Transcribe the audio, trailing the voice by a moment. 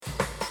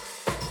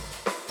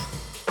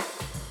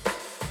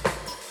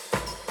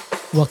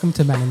Welcome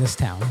to Men in This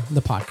Town,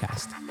 the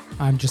podcast.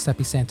 I'm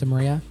Giuseppe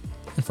Santamaria,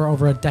 and for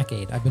over a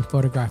decade, I've been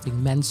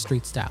photographing men's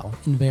street style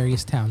in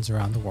various towns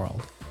around the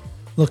world,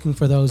 looking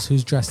for those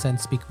whose dress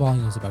sense speak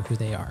volumes about who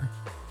they are.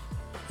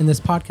 In this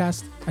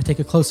podcast, I take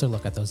a closer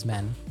look at those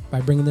men by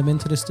bringing them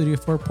into the studio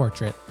for a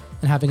portrait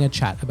and having a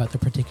chat about their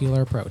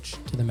particular approach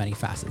to the many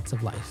facets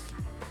of life.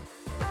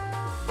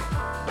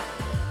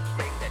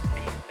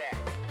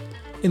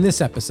 In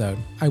this episode,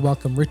 I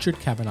welcome Richard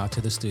Kavanagh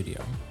to the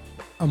studio,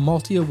 a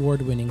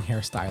multi-award-winning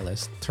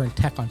hairstylist turned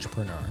tech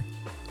entrepreneur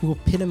who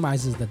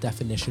epitomizes the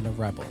definition of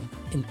rebel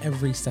in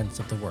every sense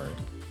of the word.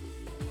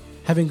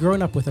 Having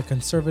grown up with a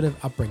conservative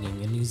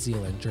upbringing in New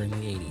Zealand during the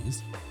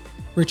 80s,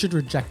 Richard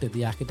rejected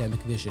the academic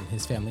vision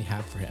his family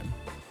had for him,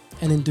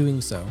 and in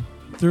doing so,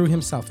 threw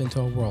himself into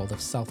a world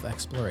of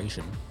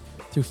self-exploration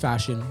through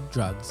fashion,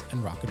 drugs,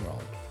 and rock and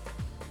roll.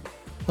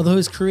 Although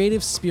his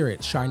creative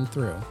spirit shined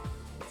through,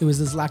 it was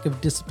his lack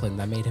of discipline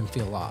that made him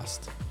feel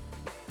lost.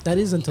 That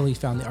is until he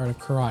found the art of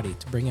karate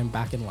to bring him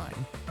back in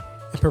line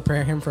and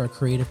prepare him for a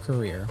creative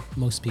career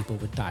most people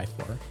would die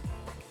for.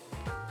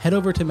 Head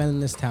over to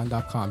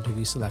meninthistown.com to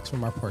view selects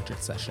from our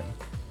portrait session.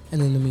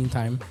 And in the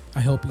meantime,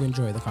 I hope you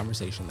enjoy the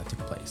conversation that took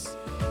place.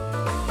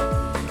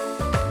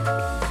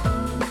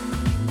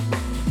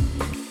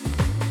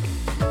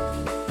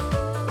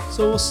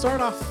 So we'll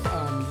start off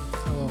a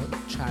little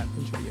chat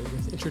interview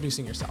with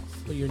introducing yourself,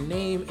 with your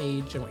name,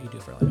 age, and what you do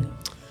for a living.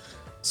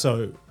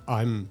 So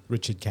I'm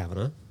Richard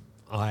Kavanagh.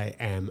 I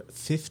am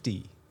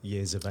 50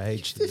 years of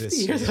age 50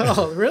 this years year.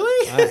 old,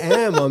 really? I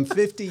am. I'm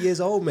 50 years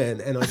old,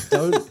 man, and I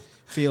don't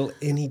feel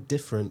any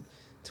different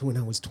to when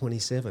I was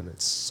 27.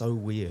 It's so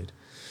weird.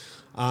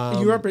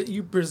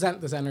 You present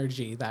this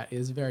energy that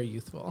is very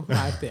youthful,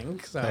 I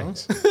think. So,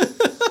 Thanks.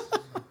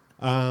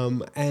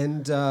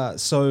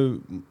 So,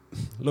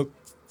 look,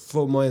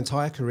 for my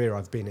entire career,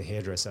 I've been a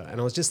hairdresser, and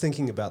I was just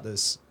thinking about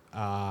this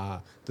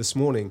this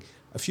morning.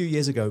 A few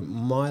years ago,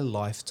 my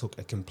life took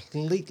a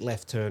complete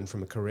left turn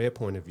from a career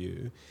point of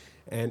view.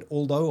 And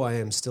although I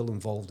am still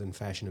involved in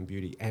fashion and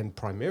beauty, and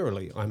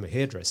primarily I'm a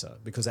hairdresser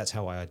because that's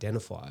how I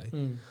identify,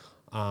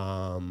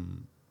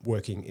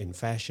 working in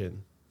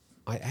fashion,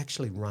 I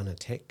actually run a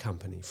tech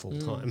company full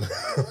time.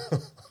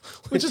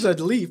 which is a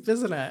leap,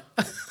 isn't it?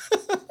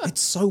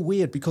 It's so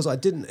weird because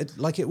it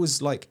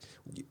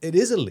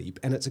is a leap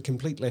and it's a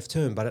complete left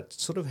turn, but it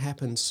sort of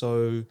happened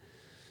so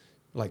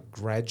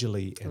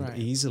gradually and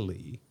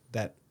easily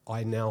that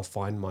I now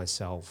find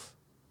myself,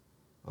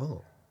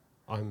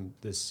 I'm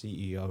the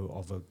CEO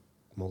of a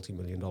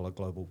multi-million-dollar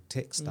global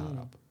tech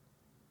startup.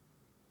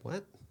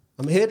 What?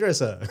 I'm a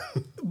hairdresser.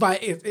 But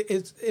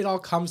it all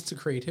comes to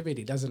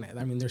creativity, doesn't it?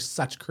 I mean, there's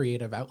such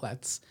creative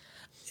outlets.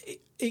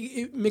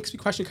 It makes me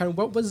question kind of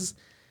what was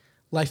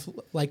life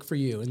like for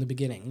you in the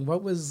beginning?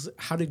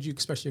 How did you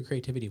express your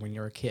creativity when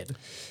you were a kid?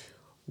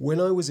 When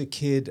I was a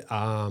kid,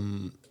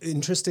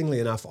 interestingly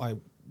enough, I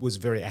was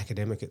very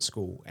academic at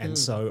school. And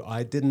so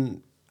I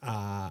didn't,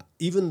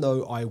 even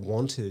though I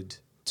wanted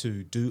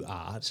to do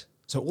art,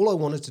 so all I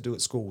wanted to do at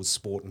school was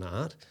sport and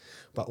art,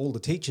 but all the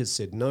teachers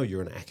said, no,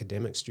 you're an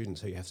academic student,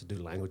 so you have to do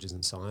languages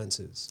and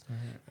sciences.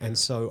 And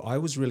so I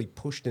was really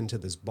pushed into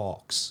this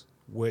box,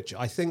 which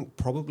I think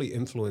probably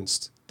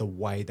influenced the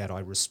way that I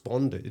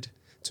responded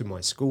to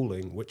my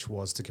schooling, which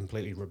was to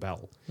completely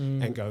rebel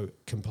and go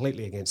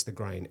completely against the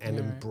grain and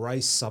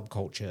embrace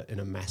subculture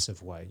in a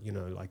massive way. You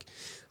know,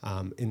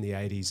 in the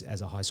 80s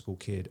as a high school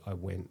kid, I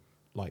went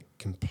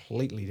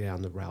completely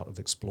down the route of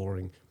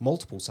exploring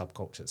multiple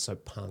subcultures, so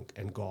punk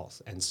and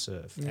goth and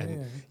surf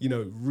and,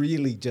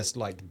 really just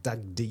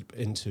dug deep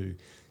into,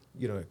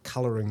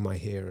 coloring my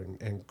hair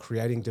and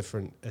creating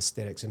different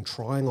aesthetics and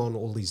trying on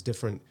all these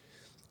different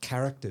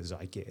characters,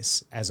 I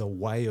guess, as a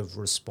way of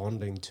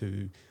responding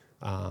to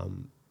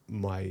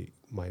my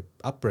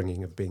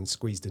upbringing of being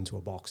squeezed into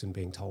a box and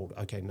being told,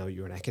 okay, no,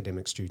 you're an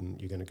academic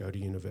student, you're going to go to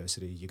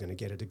university, you're going to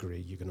get a degree,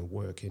 you're going to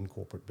work in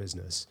corporate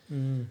business.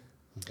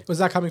 Was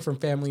that coming from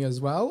family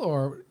as well,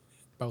 or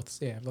both?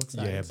 Yeah, both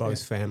sides. Yeah,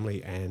 both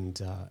family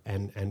and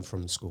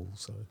from school.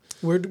 So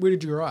where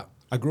did you grow up?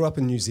 I grew up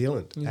in New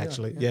Zealand,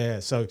 actually. Yeah.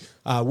 So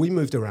we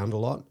moved around a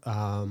lot.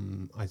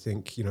 I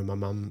think my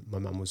mum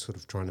was sort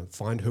of trying to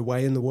find her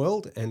way in the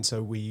world, and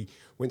so we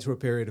went through a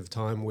period of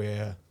time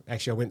where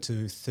actually I went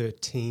to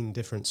 13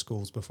 different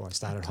schools before I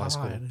started high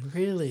school.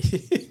 Really?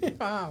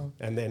 Wow.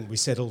 And then we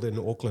settled in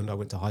Auckland. I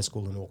went to high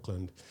school in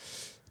Auckland,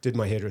 did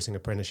my hairdressing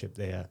apprenticeship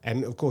there,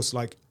 and of course,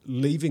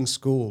 leaving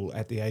school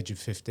at the age of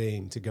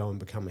 15 to go and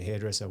become a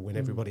hairdresser when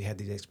everybody had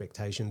these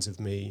expectations of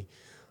me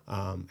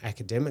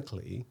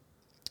academically.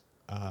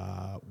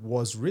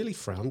 Was really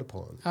frowned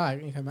upon. I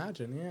can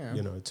imagine, yeah.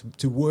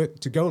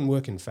 To go and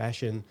work in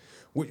fashion,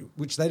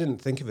 which they didn't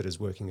think of it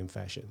as working in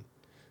fashion,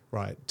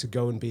 right? To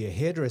go and be a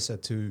hairdresser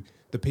to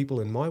the people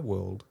in my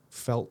world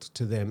felt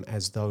to them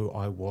as though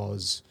I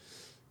was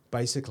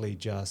basically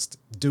just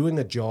doing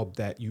a job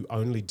that you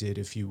only did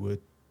if you were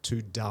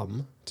too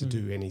dumb to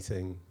do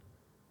anything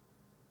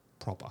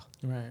proper,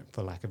 right?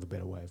 For lack of a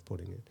better way of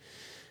putting it.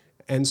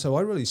 And so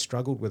I really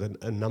struggled with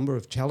a number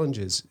of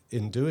challenges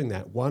in doing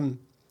that. One,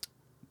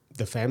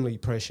 the family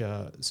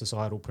pressure,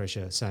 societal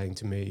pressure saying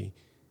to me,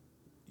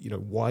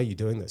 why are you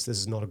doing this? This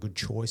is not a good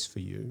choice for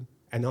you.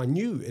 And I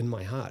knew in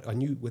my heart, I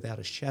knew without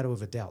a shadow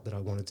of a doubt that I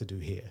wanted to do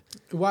hair.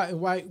 Why?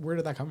 Where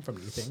did that come from,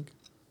 do you think?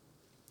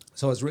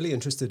 So I was really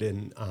interested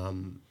in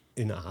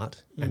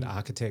art and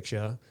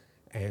architecture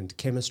and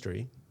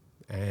chemistry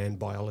and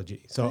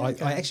biology. So I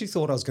actually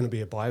thought I was going to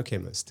be a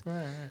biochemist.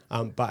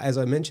 Right. But as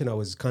I mentioned, I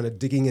was kind of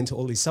digging into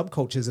all these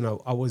subcultures, and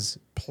I was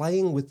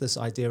playing with this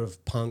idea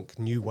of punk,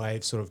 new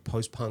wave, sort of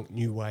post-punk,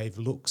 new wave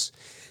looks.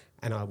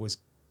 And I was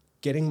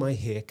getting my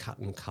hair cut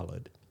and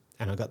coloured.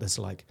 And I got this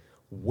like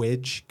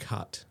wedge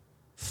cut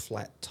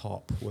flat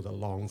top with a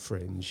long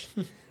fringe.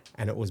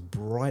 And it was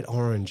bright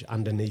orange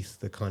underneath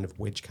the kind of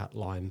wedge cut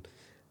line.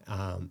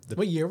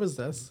 What year was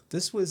this?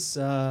 This was,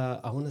 I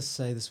want to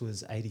say this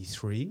was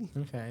 83.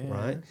 Okay. Yeah.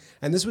 Right.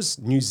 And this was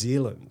New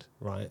Zealand,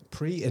 right?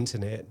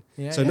 Pre-internet.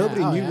 Yeah, so yeah.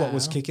 nobody Oh, knew what yeah.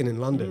 was kicking in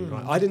London,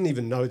 right? I didn't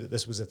even know that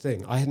this was a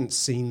thing. I hadn't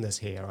seen this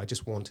hair. I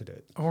just wanted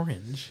it.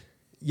 Orange.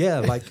 Yeah,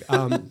 like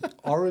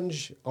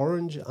orange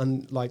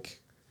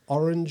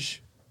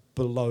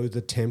below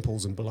the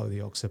temples and below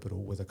the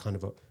occipital with a kind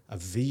of a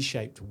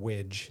V-shaped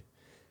wedge,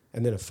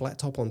 and then a flat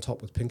top on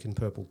top with pink and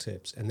purple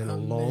tips, and then a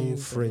long Amazing.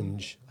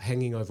 fringe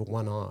hanging over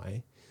one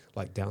eye,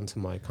 like down to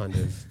my kind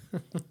of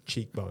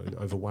cheekbone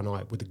over one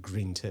eye with a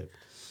green tip.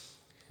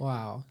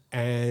 Wow.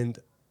 And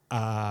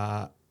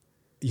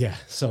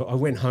so I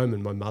went home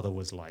and my mother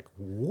was like,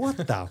 "What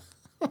the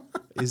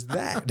is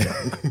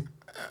that?"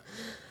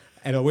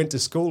 And I went to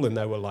school and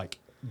they were like,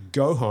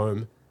 "Go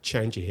home,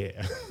 change your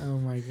hair." Oh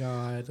my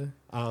God.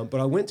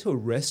 But I went to a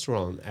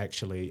restaurant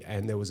actually,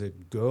 and there was a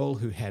girl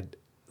who had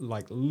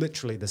like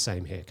literally the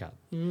same haircut.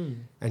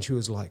 And she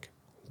was like,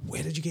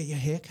 "Where did you get your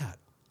haircut?"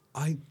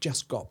 "I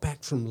just got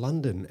back from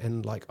London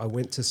and like I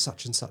went to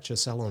such and such a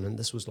salon and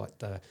this was like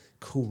the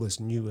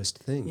coolest, newest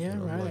thing." Yeah,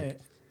 And I'm right.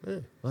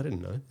 like, I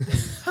didn't know.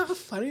 How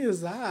funny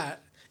is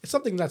that? It's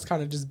something that's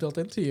kind of just built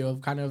into you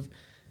of kind of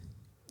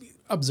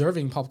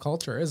observing pop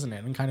culture, isn't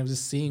it? And kind of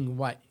just seeing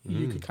what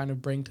you could kind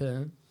of bring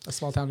to a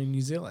small town in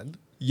New Zealand.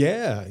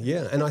 Yeah.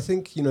 And I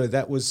think,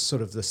 that was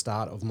sort of the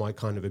start of my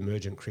kind of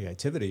emergent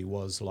creativity,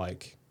 was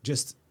like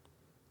just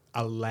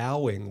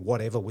allowing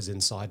whatever was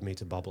inside me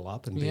to bubble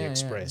up and be Yeah, yeah.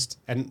 expressed,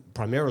 and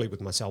primarily with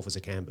myself as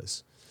a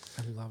canvas.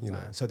 I love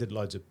that. So I did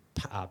loads of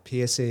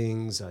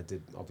piercings.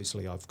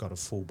 I've got a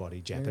full body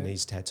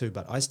Japanese tattoo,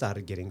 but I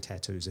started getting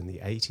tattoos in the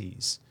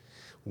 80s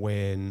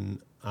when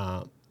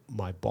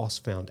my boss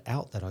found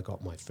out that I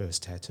got my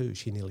first tattoo.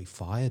 She nearly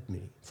fired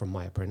me from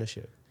my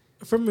apprenticeship.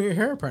 From your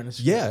hair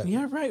apprenticeship? Yeah.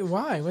 Yeah, right.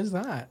 Why? What's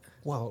that?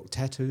 Well,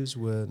 tattoos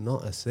were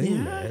not a thing,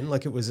 Yeah. man.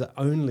 Like it was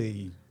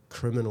only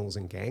criminals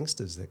and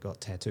gangsters that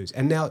got tattoos.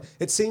 And now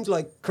it seems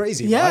like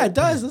crazy, Yeah, right? it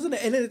does, doesn't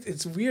it? And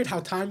it's weird how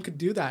time could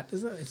do that,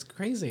 isn't it? It's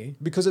crazy.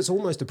 Because it's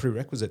almost a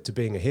prerequisite to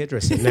being a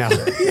hairdresser now.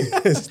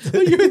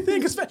 Well, you would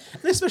think,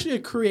 especially a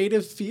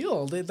creative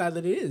field that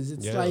it is.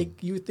 It's Yeah.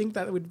 like you would think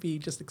that would be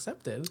just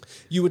accepted.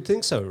 You would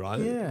think so, right?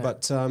 Yeah.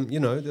 But,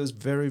 there's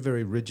very,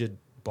 very rigid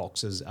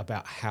boxes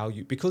about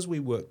because we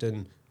worked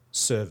in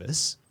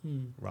service,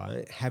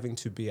 right? Having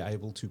to be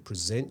able to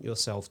present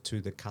yourself to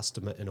the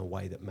customer in a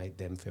way that made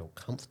them feel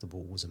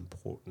comfortable was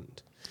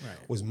important. Right.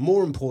 Was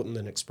more important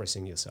than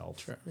expressing yourself.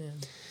 Sure. Yeah.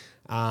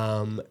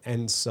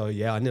 And so,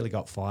 I nearly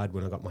got fired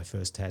when I got my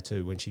first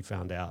tattoo when she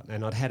found out.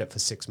 And I'd had it for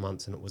 6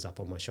 months and it was up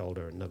on my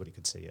shoulder and nobody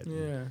could see it.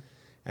 Yeah.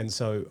 And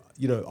so,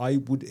 I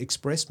would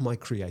express my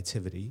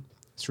creativity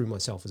through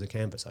myself as a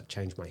canvas. I'd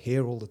change my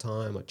hair all the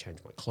time. I'd change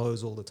my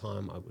clothes all the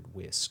time. I would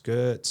wear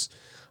skirts.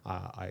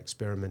 I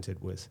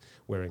experimented with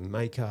wearing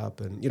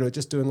makeup and,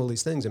 just doing all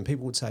these things. And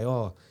people would say,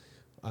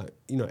 and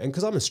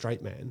because I'm a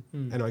straight man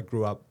and I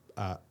grew up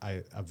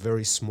a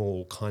very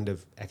small kind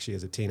of, actually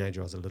as a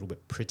teenager, I was a little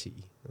bit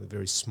pretty,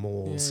 very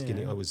small,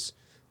 skinny. Yeah. I was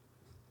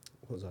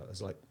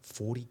like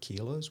 40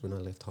 kilos when I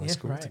left high Yeah,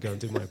 school to right. go and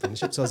do my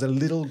apprenticeship. So I was a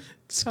little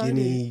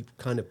skinny,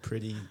 kind of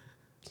pretty,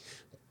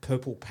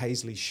 purple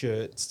paisley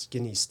shirt,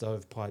 skinny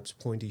stovepipes,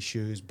 pointy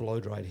shoes,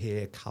 blow-dried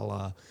hair,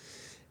 colour.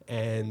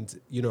 And,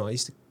 I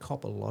used to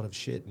cop a lot of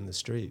shit in the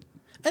street.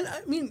 And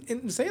I mean,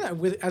 in saying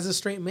that, as a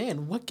straight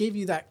man, what gave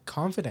you that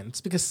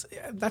confidence? Because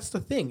that's the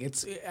thing.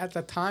 It's at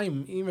the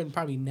time, even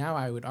probably now,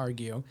 I would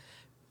argue,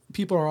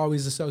 people are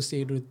always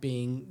associated with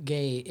being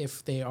gay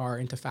if they are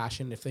into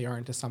fashion, if they are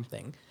into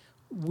something.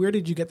 Where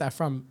did you get that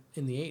from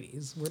in the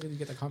 80s? Where did you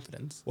get the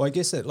confidence? Well, I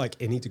guess that like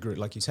any degree,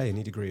 like you say,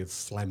 any degree of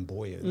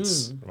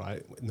flamboyance,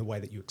 right, in the way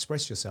that you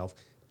express yourself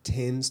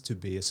tends to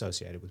be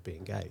associated with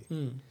being gay.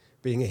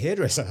 Being a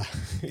hairdresser,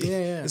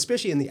 Yeah.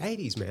 especially in the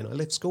 80s, man. I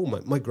left school.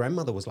 My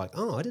grandmother was like,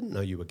 "Oh, I didn't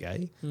know you were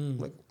gay." I'm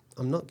like,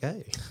 I'm not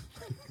gay.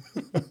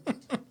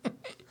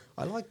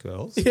 I like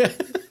girls. Yeah.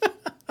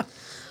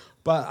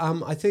 But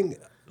I think,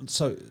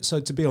 so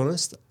to be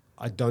honest,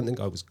 I don't think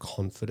I was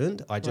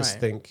confident. I just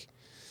Right. think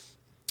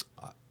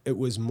it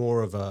was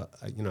more of a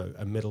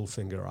middle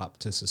finger up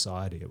to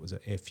society. It was a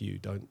F you.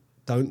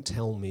 Don't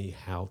tell me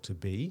how to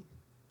be.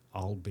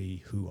 I'll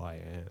be who I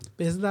am.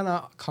 But isn't that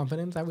not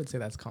confidence? I would say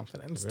that's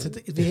confidence.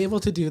 Really? To be able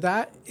to do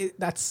that,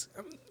 that's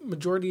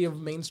majority of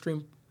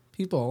mainstream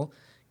people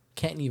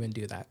can't even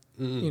do that.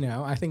 You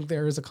know, I think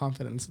there is a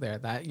confidence there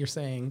that you're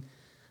saying,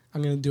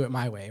 I'm going to do it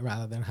my way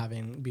rather than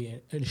having be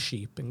a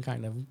sheep and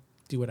kind of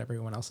do what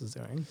everyone else is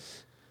doing.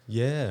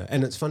 Yeah,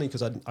 and it's funny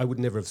because I would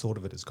never have thought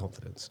of it as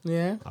confidence.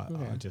 Yeah.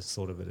 I just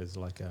thought of it as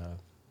like a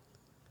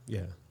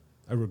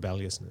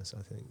rebelliousness,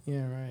 I think.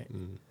 Yeah, right.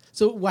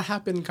 So what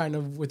happened kind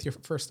of with your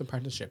first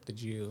apprenticeship?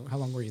 How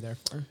long were you there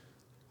for?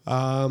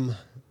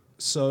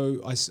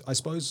 So I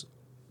suppose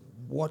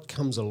what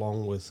comes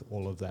along with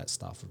all of that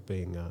stuff of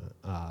being,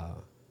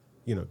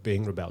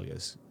 being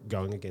rebellious,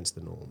 going against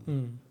the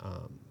norm,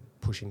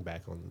 pushing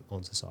back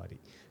on society,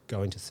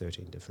 going to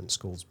 13 different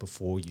schools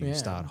before you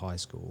start high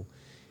school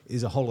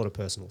is a whole lot of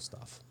personal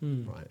stuff,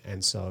 right?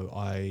 And so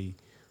I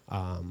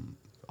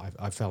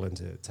fell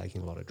into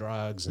taking a lot of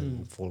drugs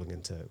and falling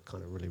into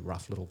kind of really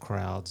rough little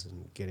crowds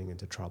and getting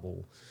into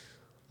trouble.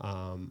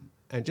 And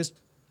just,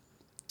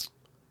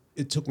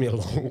 it took me a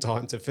long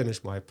time to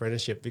finish my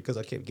apprenticeship because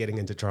I kept getting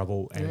into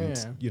trouble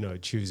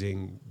and,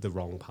 choosing the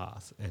wrong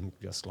path and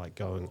just like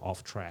going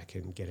off track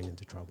and getting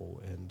into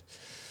trouble. And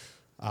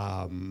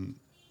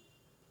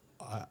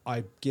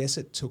I guess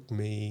it took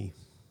me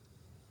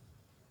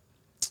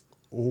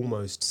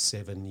almost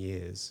 7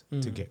 years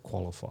to get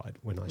qualified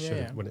when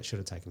it should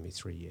have taken me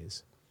 3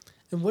 years.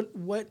 And what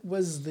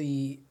was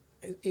it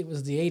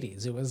was the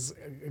 80s. It was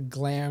a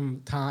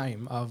glam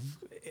time of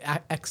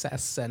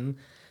excess. And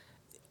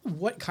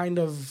what kind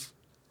of,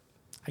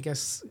 I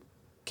guess,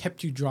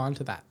 kept you drawn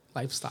to that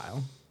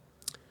lifestyle?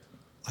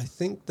 I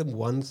think the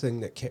one thing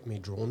that kept me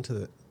drawn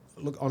to it,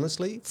 look,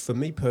 honestly, for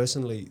me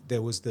personally,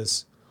 there was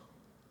this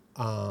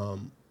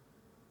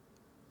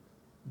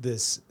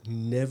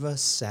never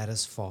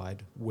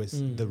satisfied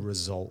with the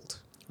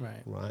result.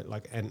 Right.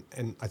 Like, and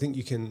I think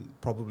you can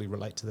probably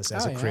relate to this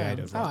as a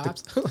creative. Right?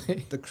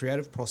 Absolutely. The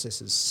creative process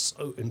is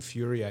so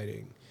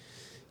infuriating.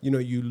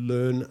 You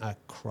learn a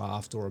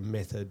craft or a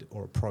method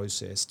or a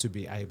process to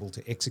be able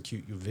to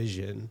execute your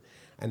vision.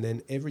 And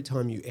then every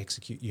time you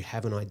execute, you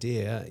have an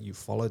idea, you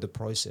follow the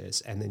process,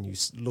 and then you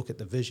look at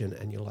the vision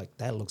and you're like,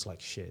 that looks like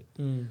shit.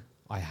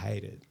 I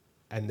hate it.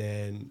 And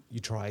then you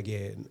try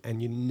again and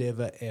you're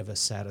never, ever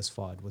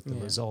satisfied with the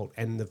result.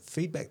 And the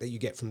feedback that you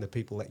get from the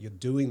people that you're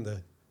doing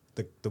the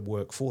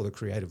work for, the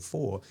creative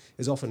for,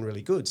 is often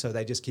really good. So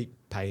they just keep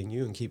paying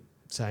you and keep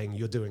saying,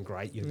 you're doing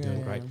great, you're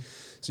doing great.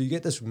 So you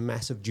get this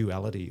massive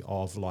duality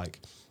of like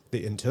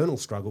the internal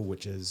struggle,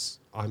 which is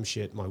I'm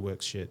shit, my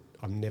work's shit,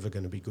 I'm never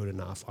going to be good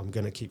enough, I'm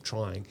going to keep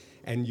trying.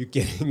 And you're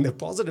getting the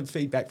positive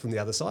feedback from the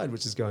other side,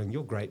 which is going,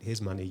 you're great,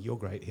 here's money, you're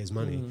great, here's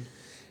money.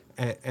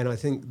 And I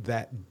think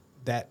that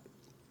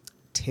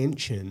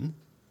tension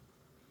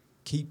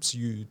keeps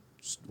you,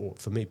 or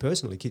for me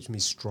personally, keeps me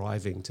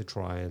striving to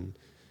try and,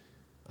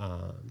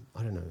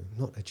 I don't know,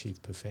 not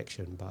achieve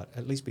perfection, but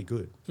at least be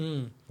good.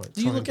 Like,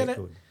 do you look at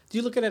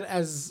it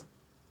as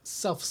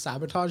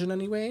self-sabotage in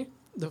any way?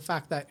 The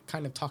fact that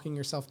kind of talking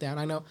yourself down?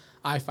 I know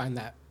I find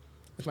that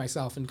with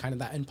myself and kind of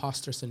that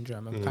imposter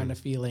syndrome of kind of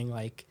feeling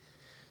like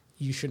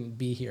you shouldn't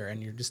be here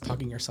and you're just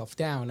talking yourself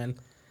down. And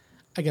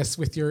I guess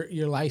with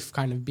your life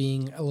kind of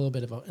being a little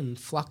bit of in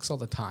flux all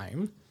the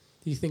time,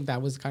 do you think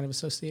that was kind of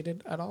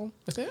associated at all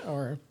with it?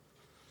 Or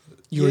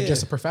you were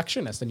just a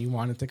perfectionist and you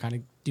wanted to kind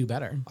of do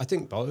better? I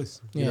think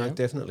both. You know,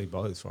 definitely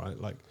both, right?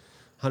 Like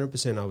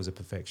 100% I was a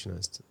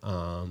perfectionist.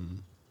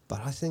 But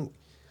I think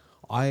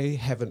I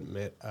haven't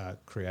met a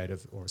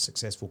creative or a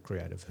successful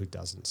creative who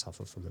doesn't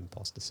suffer from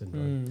imposter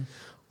syndrome.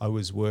 I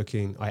was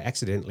working, I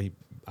accidentally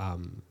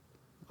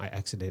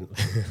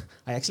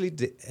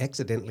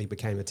accidentally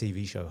became a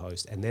TV show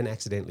host and then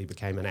accidentally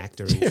became an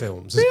actor in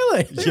films.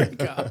 Really? There you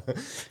go.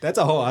 That's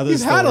a whole other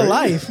story. You've had a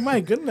life.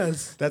 My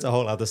goodness. That's a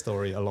whole other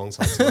story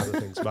alongside some other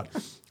things. But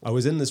I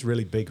was in this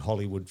really big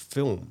Hollywood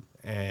film,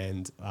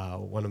 and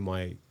one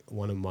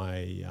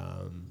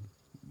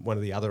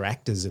of the other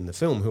actors in the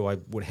film, who I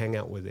would hang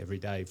out with every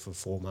day for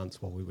 4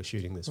 months while we were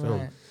shooting this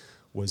film,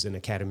 was an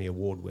Academy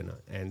Award winner.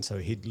 And so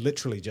he'd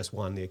literally just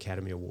won the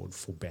Academy Award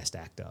for Best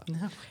Actor.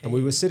 No way. And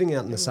we were sitting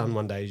out in the sun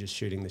one day just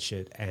shooting the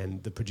shit,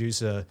 and the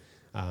producer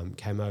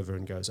came over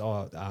and goes,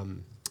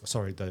 one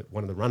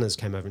of the runners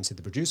came over and said,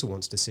 the producer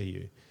wants to see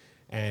you.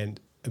 And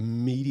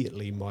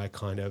immediately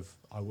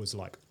I was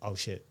like, oh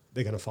shit,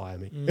 they're going to fire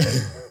me.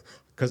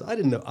 Because I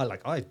didn't know,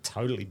 I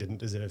totally didn't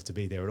deserve to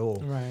be there at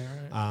all. Right.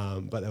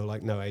 But they were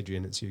like, no,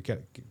 Adrian, it's you,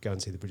 go and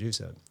see the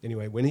producer.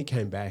 Anyway, when he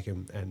came back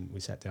and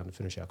we sat down to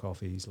finish our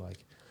coffee, he's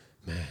like,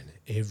 man,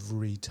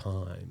 every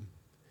time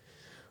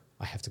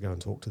I have to go and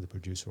talk to the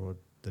producer or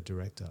the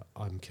director,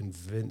 I'm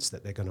convinced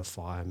that they're going to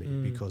fire me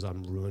because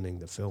I'm ruining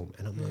the film.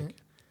 And I'm like,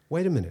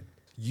 wait a minute,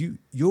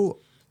 you're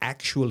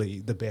actually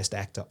the best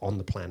actor on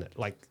the planet.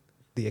 Like,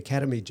 the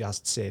Academy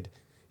just said,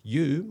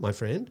 you, my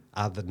friend,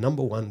 are the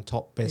number one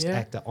top best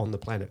actor on the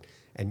planet,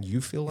 and you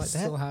feel like that.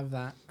 Still have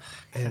that,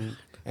 and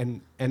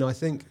I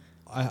think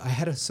I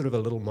had a sort of a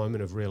little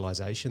moment of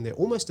realization there,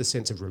 almost a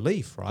sense of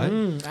relief, right?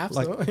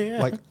 Absolutely,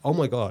 like oh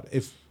my god,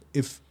 if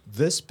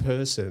this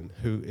person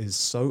who is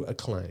so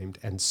acclaimed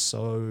and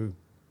so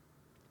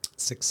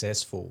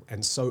successful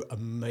and so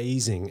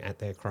amazing at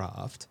their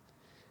craft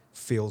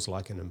feels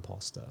like an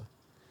imposter,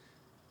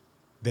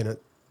 then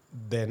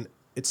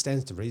it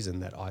stands to reason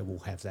that I will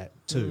have that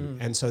too.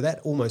 And so that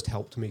almost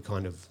helped me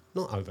kind of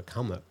not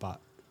overcome it, but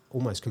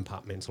almost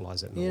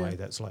compartmentalize it in a way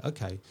that's like,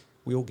 okay,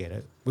 we all get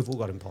it. We've all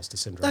got imposter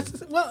syndrome.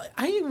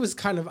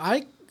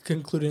 I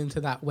concluded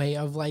into that way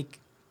of like,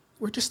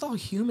 we're just all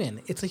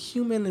human. It's a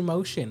human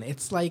emotion.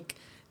 It's like,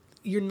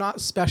 you're not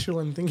special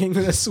in thinking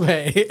this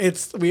way.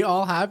 We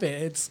all have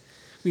it.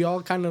 We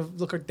all kind of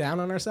look down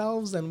on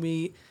ourselves,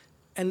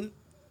 and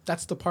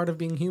that's the part of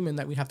being human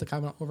that we have to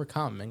kind of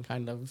overcome and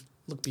kind of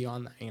look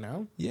beyond that, you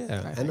know?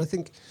 Yeah. I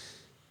think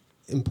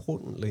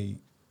importantly,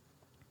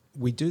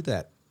 we do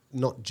that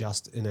not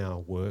just in our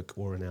work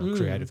or in our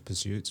creative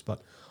pursuits,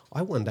 but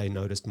I one day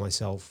noticed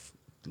myself,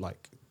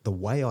 like the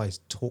way I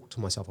talked to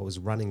myself, I was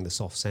running the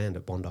soft sand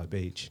at Bondi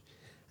Beach,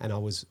 and I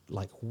was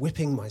like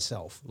whipping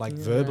myself like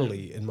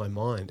verbally in my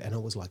mind. And I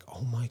was like,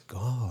 oh my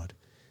God,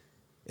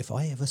 if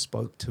I ever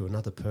spoke to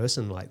another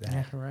person like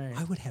that,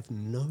 I would have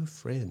no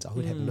friends. I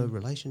would have no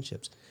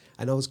relationships.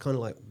 And I was kind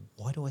of like,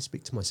 why do I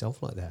speak to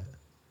myself like that?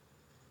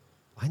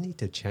 I need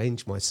to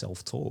change my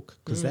self-talk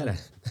because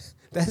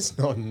that's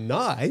not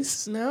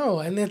nice. No,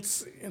 and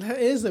that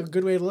is a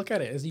good way to look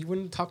at it, is you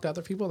wouldn't talk to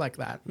other people like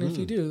that. And if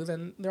you do,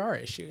 then there are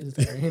issues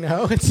there, you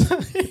know?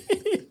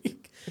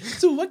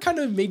 So what kind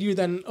of made you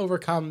then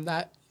overcome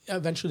that,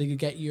 eventually you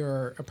get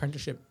your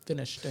apprenticeship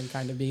finished and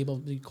kind of be able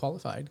to be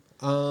qualified?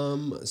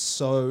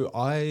 So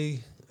I,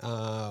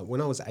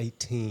 when I was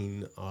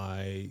 18,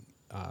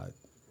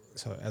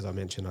 so as I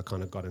mentioned, I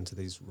kind of got into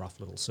these rough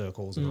little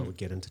circles and I would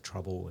get into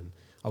trouble. And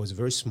I was a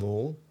very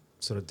small,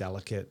 sort of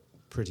delicate,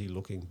 pretty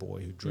looking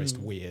boy who dressed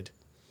weird.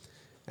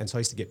 And so I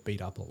used to get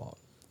beat up a lot.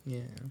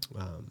 Yeah.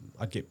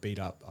 I'd get beat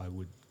up. I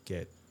would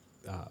get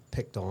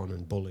picked on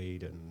and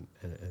bullied. And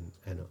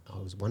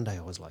one day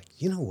I was like,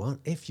 you know what?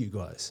 F you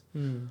guys.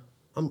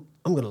 I'm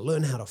going to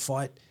learn how to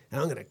fight, and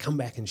I'm going to come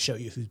back and show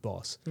you who's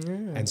boss. Yeah.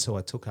 And so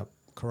I took up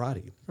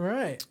karate.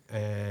 Right.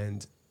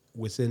 And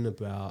within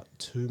about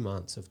 2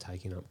 months of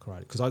taking up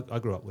karate, because I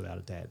grew up without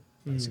a dad,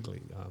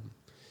 basically.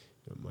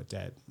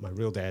 My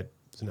real dad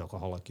was an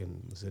alcoholic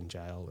and was in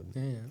jail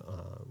and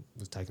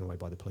was taken away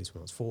by the police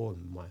when I was 4.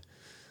 And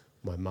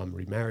my mum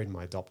remarried.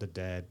 My adopted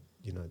dad,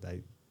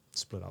 they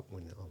split up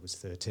when I was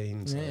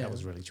 13, so that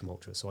was really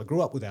tumultuous. So I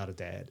grew up without a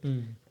dad.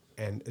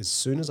 And as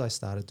soon as I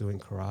started doing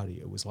karate,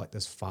 it was like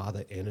this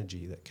father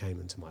energy that came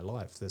into my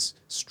life, this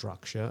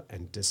structure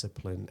and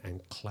discipline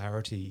and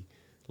clarity,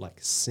 like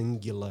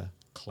singular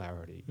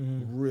clarity,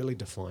 really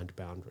defined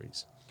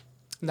boundaries.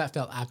 And that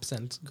felt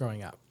absent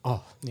growing up.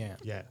 Oh, yeah.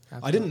 Absolutely.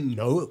 I didn't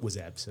know it was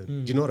absent.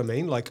 Do you know what I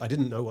mean? Like, I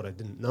didn't know what I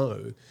didn't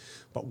know.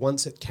 But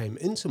once it came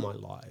into my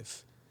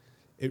life,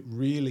 it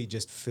really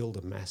just filled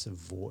a massive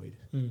void.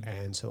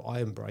 And so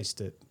I embraced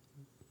it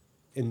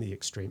in the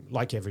extreme,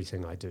 like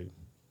everything I do.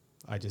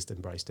 I just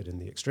embraced it in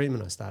the extreme,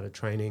 and I started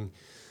training,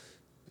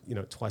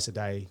 twice a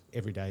day,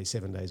 every day,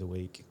 7 days a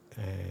week,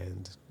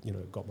 and,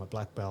 got my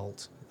black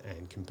belt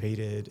and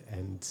competed.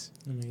 And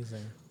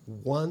amazing.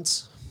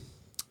 Once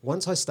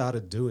I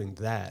started doing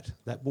that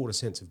brought a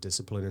sense of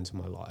discipline into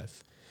my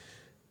life.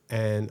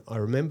 And I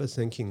remember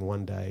thinking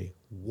one day,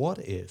 what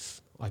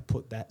if I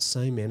put that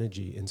same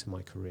energy into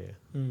my career?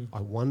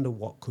 I wonder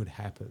what could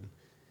happen,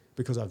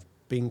 because I've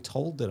been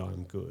told that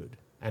I'm good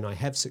and I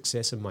have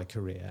success in my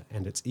career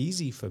and it's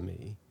easy for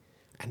me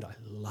and I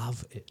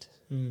love it.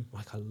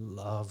 Like, I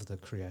love the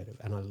creative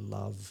and I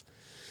love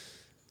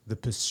the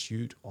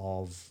pursuit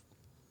of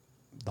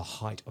the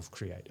height of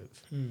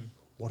creative.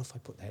 What if I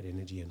put that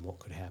energy in? What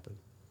could happen?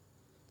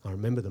 I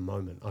remember the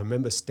moment. I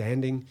remember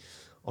standing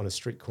on a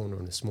street corner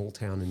in a small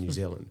town in New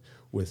Zealand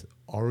with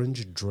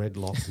orange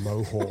dreadlock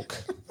mohawk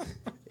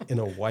in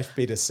a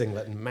wife-beater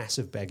singlet and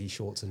massive baggy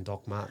shorts and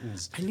Doc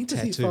Martens I need to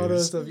tattoos. see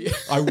photos of you.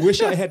 I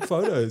wish I had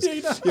photos.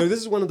 This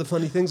is one of the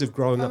funny things of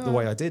growing up the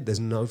way I did. There's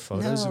no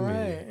photos of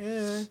me.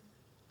 Yeah.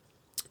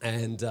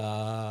 And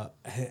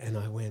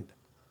I went,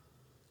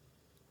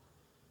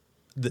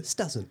 this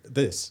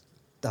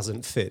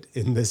doesn't fit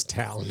in this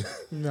town.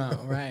 No,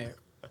 right.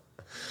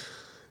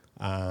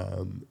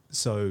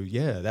 So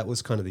yeah, that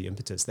was kind of the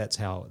impetus.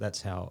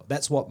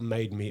 That's what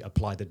made me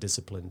apply the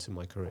discipline to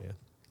my career.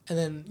 And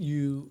then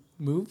you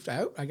moved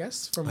out, I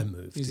guess, from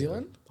New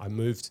Zealand? I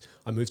moved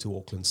to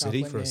Auckland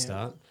City for a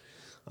start.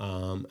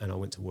 And I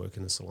went to work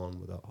in a salon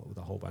with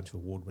a whole bunch of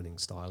award-winning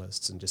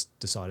stylists, and just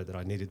decided that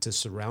I needed to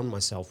surround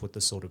myself with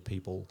the sort of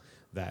people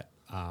that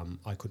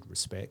I could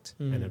respect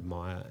and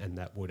admire, and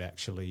that would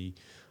actually,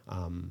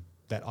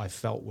 that I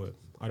felt were,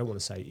 I don't want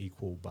to say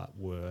equal, but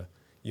were,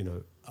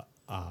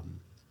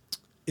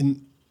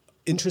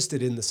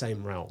 interested in the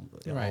same realm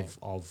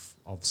of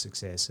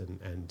success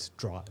and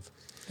drive.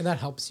 And that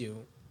helps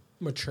you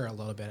mature a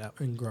little bit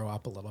and grow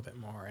up a little bit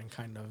more and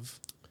kind of...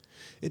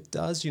 It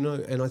does,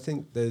 and I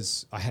think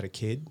I had a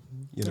kid,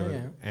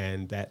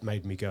 and that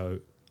made me go...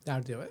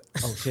 That'll do it.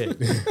 Oh, shit.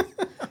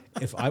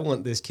 If I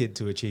want this kid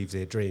to achieve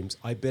their dreams,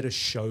 I better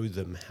show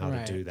them how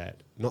to do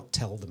that, not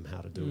tell them how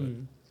to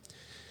do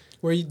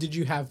it. Did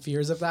you have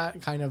fears of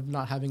that, kind of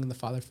not having the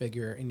father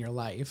figure in your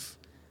life?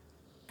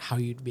 how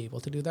you'd be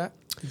able to do that?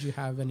 Did you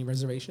have any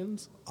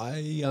reservations?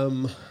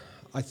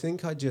 I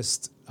think I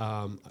just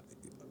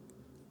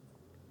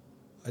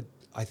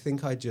I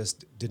think I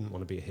just didn't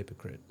want to be a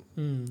hypocrite.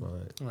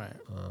 Right.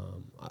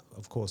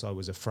 Of course, I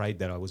was afraid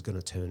that I was going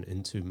to turn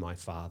into my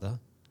father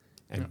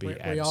and be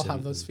absent. We all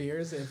have those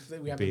fears if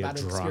we have a bad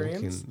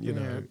experience.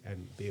 And,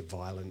 and be a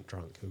violent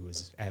drunk who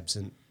was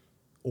absent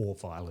or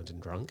violent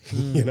and drunk,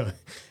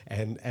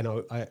 and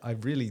I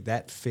really,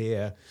 that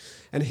fear.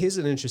 And here's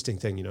an interesting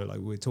thing, like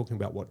we're talking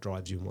about what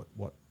drives you and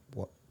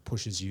what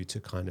pushes you to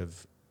kind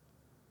of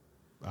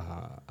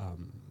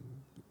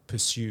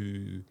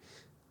pursue,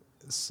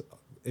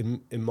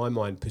 in my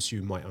mind,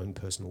 pursue my own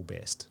personal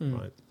best,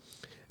 right?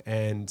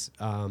 And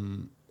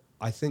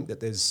I think that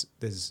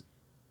there's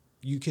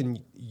you can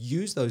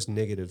use those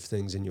negative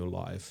things in your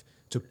life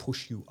to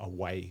push you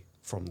away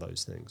from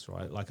those things,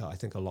 right? Like I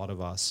think a lot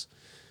of us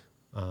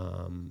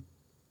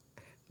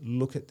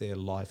look at their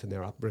life and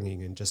their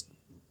upbringing and just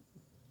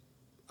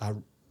are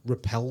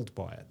repelled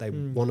by it. They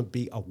want to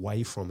be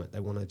away from it. They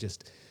want to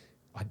just,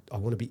 I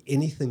want to be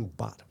anything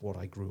but what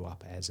I grew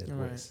up as and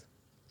with,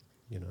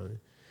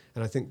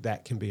 And I think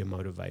that can be a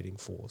motivating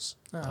force.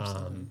 Oh,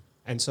 absolutely.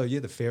 And so,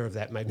 the fear of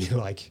that made me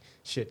like,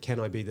 shit,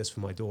 can I be this for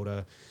my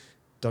daughter?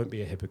 Don't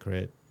be a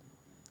hypocrite.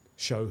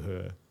 Show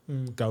her.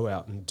 Go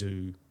out and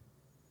do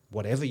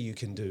whatever you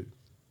can do.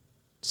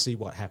 See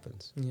what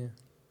happens. Yeah.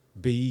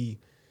 Be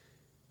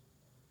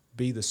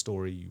the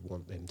story you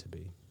want them to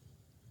be.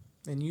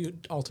 And you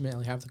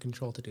ultimately have the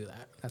control to do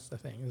that. That's the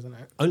thing, isn't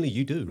it? Only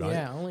you do, right?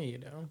 Yeah, only you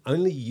do.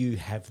 Only you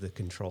have the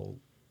control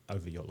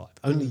over your life.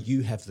 Only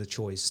you have the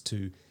choice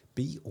to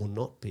be or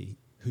not be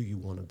who you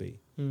want to be.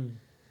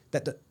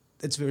 That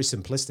it's very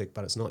simplistic,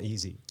 but it's not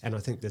easy. And I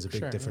think there's a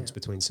big difference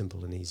between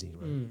simple and easy,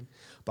 right?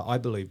 But I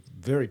believe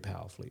very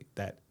powerfully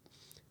that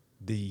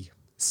the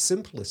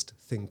simplest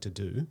thing to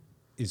do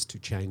is to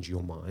change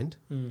your mind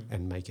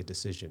and make a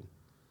decision.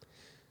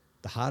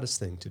 The hardest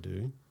thing to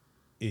do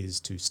is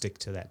to stick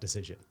to that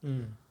decision.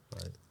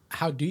 Right?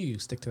 How do you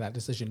stick to that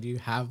decision? Do you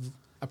have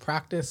a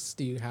practice?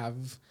 Do you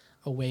have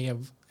a way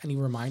of any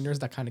reminders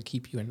that kind of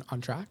keep you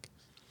on track?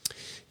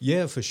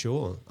 Yeah, for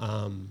sure.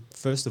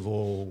 First of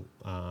all,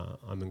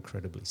 I'm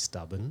incredibly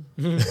stubborn.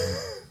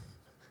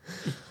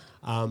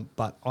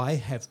 But I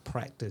have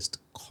practiced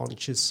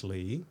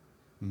consciously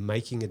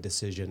making a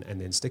decision and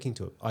then sticking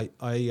to it.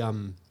 I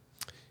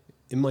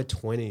in my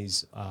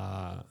 20s,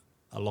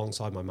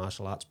 alongside my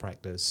martial arts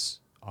practice,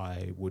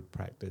 I would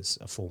practice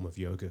a form of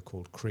yoga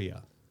called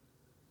Kriya.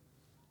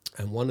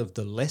 And one of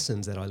the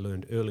lessons that I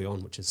learned early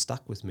on, which has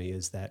stuck with me,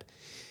 is that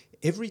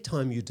every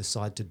time you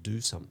decide to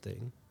do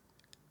something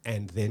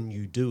and then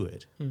you do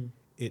it,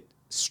 it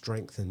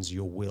strengthens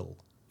your will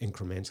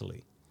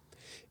incrementally.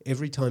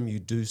 Every time you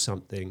do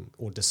something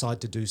or decide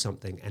to do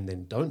something and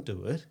then don't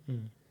do it,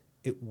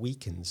 it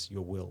weakens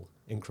your will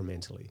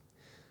incrementally.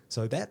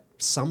 So that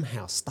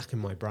somehow stuck in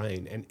my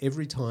brain, and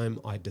every time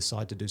I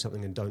decide to do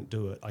something and don't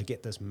do it, I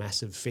get this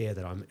massive fear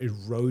that I'm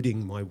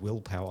eroding my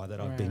willpower that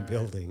I've been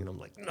building, and I'm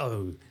like,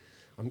 no,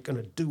 I'm going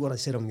to do what I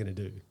said I'm going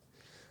to do.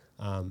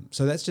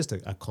 So that's just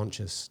a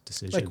conscious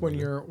decision. Like when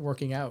you're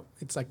working out,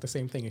 it's like the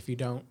same thing. If you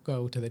don't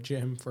go to the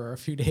gym for a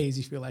few days,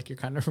 you feel like you're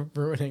kind of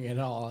ruining it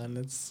all, and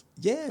it's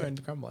going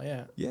to crumble.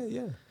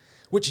 Yeah.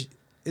 Which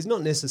is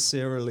not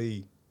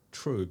necessarily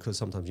true, because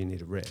sometimes you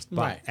need a rest.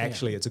 But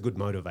actually, it's a good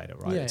motivator,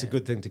 right? It's a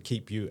good thing to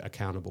keep you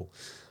accountable.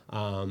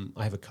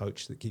 I have a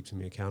coach that keeps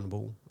me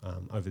accountable.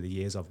 Over the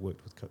years, I've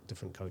worked with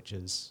different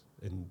coaches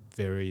in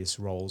various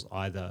roles.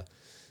 Either,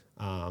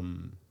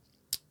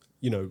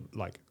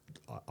 like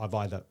I've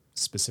either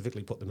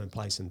specifically put them in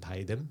place and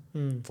pay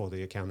them for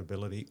the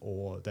accountability,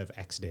 or they've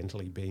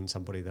accidentally been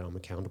somebody that I'm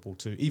accountable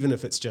to, even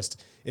if it's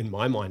just in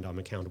my mind I'm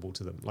accountable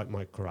to them. Like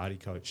my karate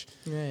coach,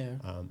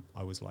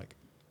 I was like,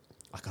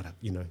 I gotta,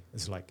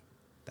 it's like,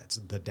 that's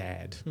the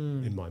dad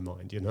in my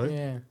mind,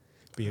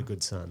 be a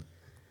good son.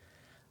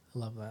 I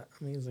love that.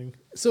 Amazing.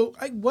 So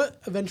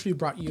what eventually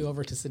brought you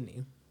over to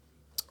Sydney?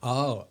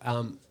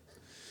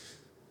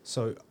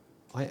 So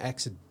I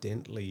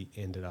accidentally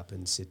ended up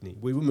in Sydney.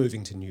 We were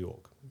moving to New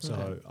York.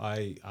 So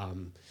I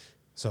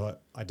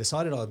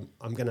decided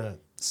I'm going to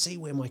see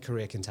where my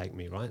career can take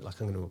me, right? Like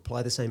I'm going to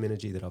apply the same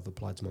energy that I've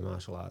applied to my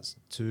martial arts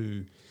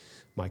to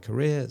my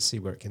career, see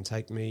where it can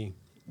take me.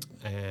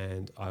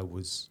 And I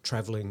was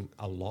traveling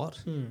a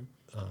lot.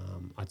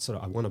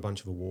 I won a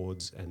bunch of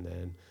awards, and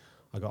then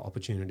I got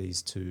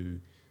opportunities to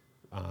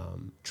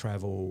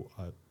travel.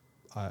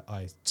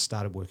 I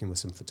started working with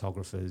some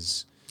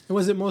photographers. And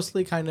was it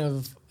mostly kind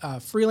of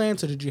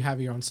freelance, or did you have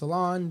your own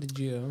salon? Did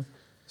you?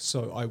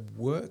 So I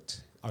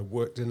worked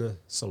in a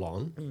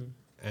salon,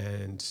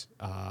 and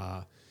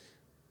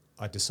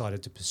I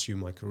decided to pursue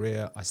my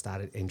career. I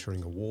started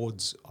entering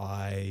awards.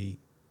 I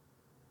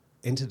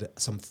entered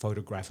some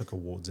photographic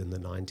awards in the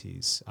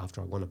 90s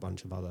after I won a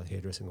bunch of other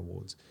hairdressing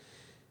awards.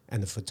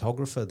 And the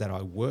photographer that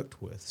I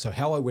worked with, so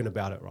how I went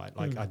about it, right?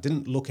 Like I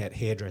didn't look at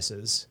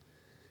hairdressers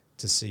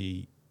to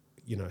see,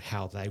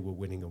 how they were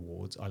winning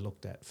awards. I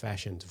looked at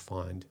fashion to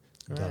find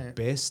the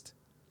best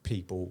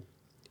people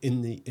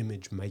in the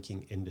image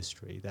making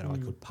industry that I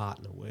could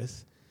partner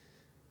with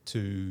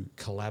to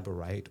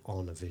collaborate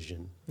on a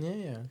vision.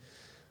 Yeah.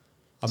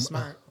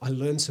 Smart. I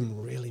learned some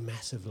really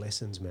massive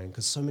lessons, man,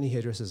 because so many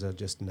hairdressers are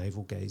just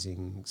navel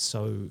gazing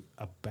so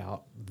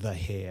about the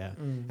hair,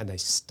 and they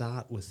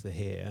start with the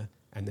hair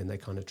and then they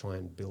kind of try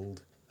and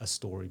build a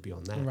story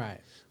beyond that.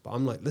 Right. But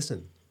I'm like,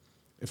 listen,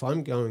 if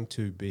I'm going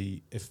to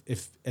be,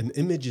 if an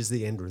image is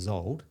the end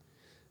result,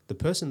 the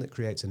person that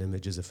creates an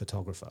image is a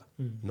photographer,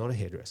 not a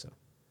hairdresser.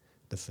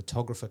 The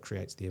photographer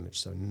creates the image.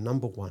 So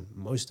number one,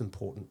 most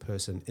important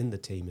person in the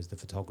team is the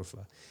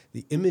photographer.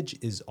 The image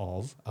is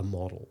of a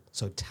model.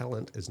 So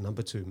talent is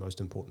number two, most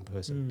important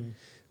person.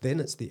 Then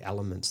it's the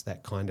elements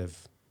that kind of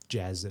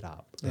jazz it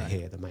up. The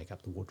hair, the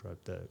makeup, the wardrobe,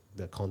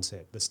 the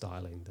concept, the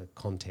styling, the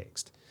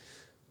context.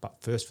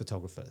 But first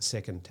photographer,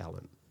 second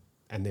talent,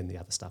 and then the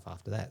other stuff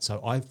after that.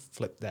 So I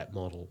flipped that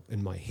model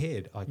in my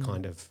head. I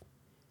kind of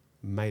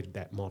made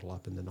that model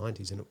up in the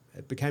 90s, and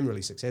it became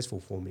really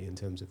successful for me in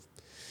terms of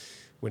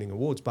winning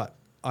awards. But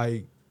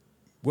I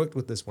worked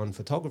with this one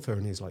photographer,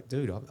 and he's like,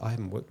 dude, I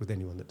haven't worked with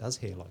anyone that does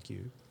hair like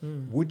you.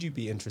 Would you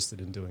be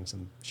interested in doing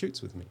some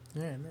shoots with me?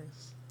 Yeah,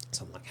 nice.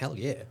 So I'm like, hell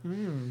yeah.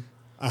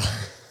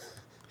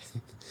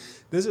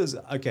 This was,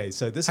 okay,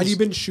 so this Have is... you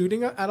been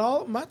shooting at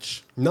all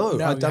much? No,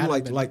 No, I've you done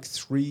haven't like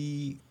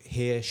 3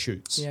 hair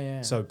shoots.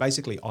 Yeah. So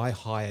basically I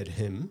hired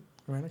him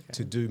Right, okay.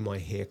 to do my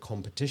hair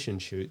competition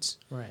shoots,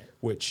 Right.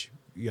 which,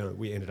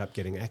 we ended up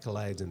getting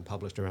accolades and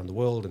published around the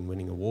world and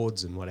winning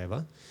awards and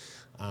whatever.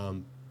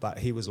 But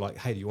he was like,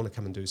 hey, do you want to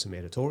come and do some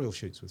editorial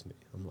shoots with me?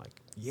 I'm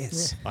like,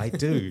 yes, I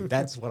do.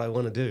 That's what I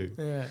want to do.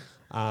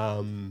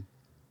 Yeah.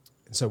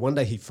 So one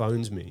day he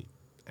phones me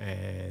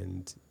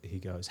and he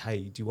goes,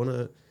 hey, do you want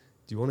to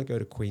go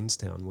to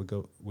Queenstown? We're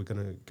going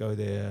to go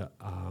there.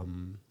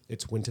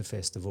 It's Winter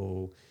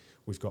Festival.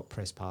 We've got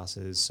press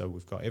passes. So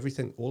we've got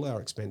everything. All our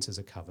expenses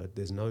are covered.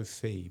 There's no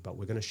fee, but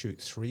we're going to shoot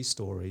 3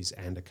 stories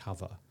and a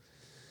cover.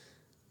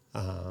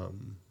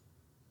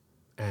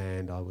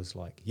 And I was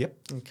like, yep.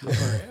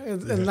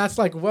 And that's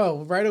like,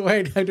 whoa, right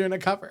away doing a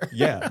cover.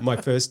 Yeah, my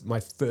first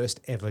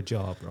ever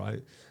job,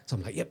 right? So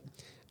I'm like, yep,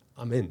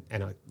 I'm in.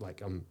 And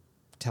I'm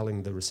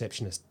telling the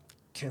receptionist,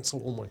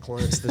 cancel all my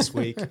clients this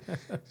week,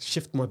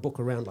 shift my book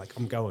around, like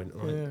I'm going,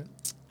 right?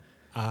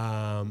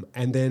 Yeah.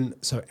 And then,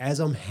 so as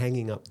I'm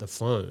hanging up the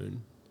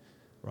phone,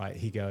 right,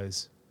 he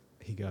goes,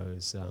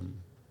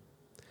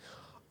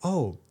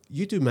 oh,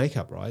 you do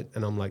makeup, right?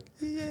 And I'm like,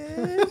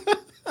 yeah.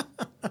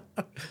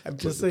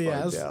 Just say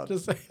yes.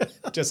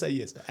 Just say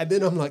yes. And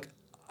then I'm like,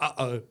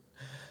 uh-oh,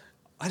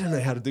 I don't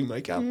know how to do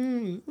makeup.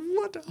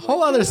 What?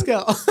 Whole other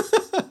skill.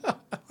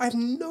 I have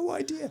no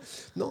idea.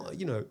 No,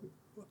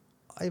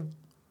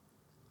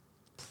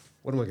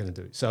 what am I going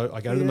to do? So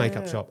I go to the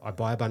makeup shop. I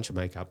buy a bunch of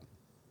makeup.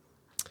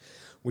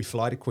 We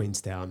fly to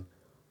Queenstown.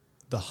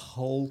 The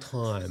whole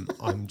time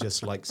I'm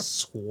just like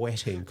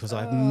sweating because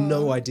I have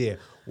no idea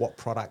what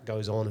product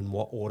goes on in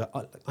what order.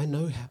 I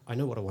know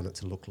what I want it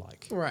to look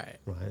like. Right.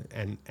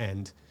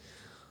 And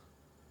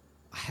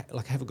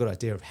I have a good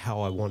idea of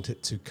how I want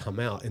it to come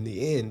out in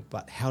the end,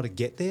 but how to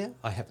get there,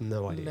 I have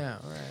no idea. No,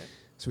 right.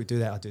 So we do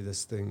that. I do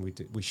this thing.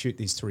 We shoot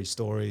these 3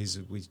 stories.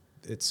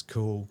 It's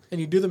cool.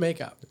 And you do the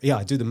makeup. Yeah,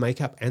 I do the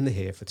makeup and the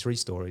hair for 3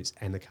 stories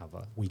and the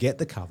cover. We get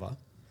the cover.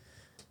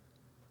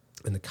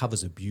 And the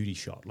cover's a beauty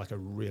shot, like a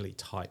really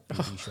tight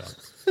beauty shot.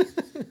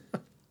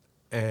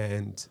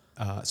 And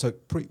so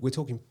we're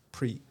talking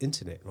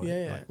pre-internet, right?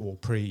 Yeah. Or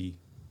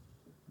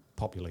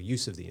pre-popular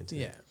use of the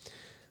internet. Yeah.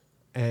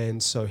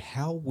 And so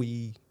how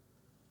we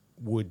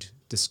would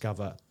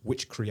discover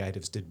which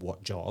creatives did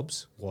what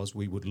jobs was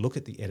we would look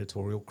at the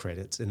editorial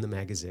credits in the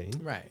magazine.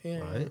 Right. Yeah.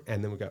 Right?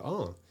 And then we go,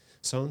 oh,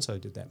 so-and-so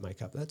did that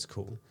makeup. That's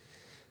cool.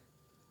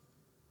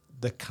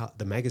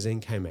 The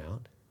magazine came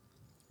out.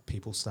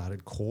 People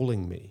started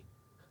calling me.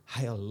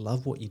 Hey, I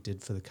love what you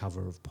did for the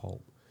cover of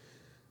Pulp.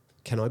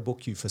 Can I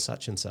book you for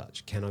such and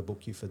such? Can I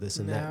book you for this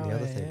and that and the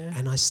other thing?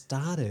 And I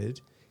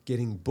started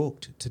getting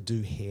booked to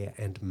do hair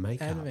and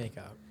makeup.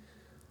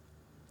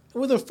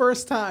 For the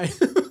first time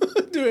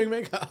doing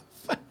makeup.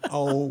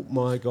 Oh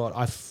my God,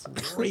 I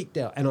freaked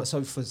out. And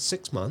so for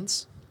 6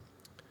 months,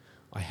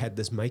 I had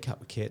this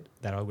makeup kit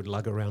that I would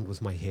lug around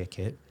with my hair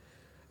kit,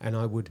 and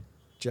I would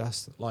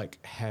just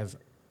like have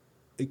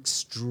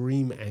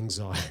extreme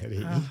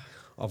anxiety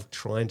of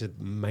trying to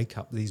make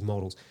up these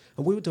models.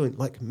 And we were doing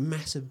like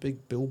massive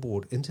big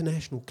billboard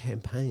international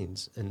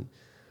campaigns, and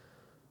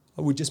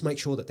I would just make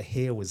sure that the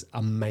hair was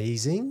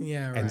amazing.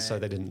 Yeah, right. And so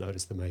they didn't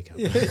notice the makeup.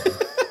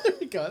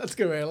 God, that's a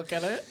good way to look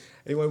at it.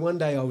 Anyway, one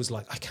day I was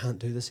like, I can't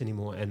do this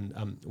anymore. And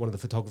one of the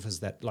photographers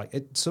that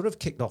it sort of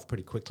kicked off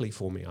pretty quickly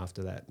for me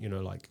after that,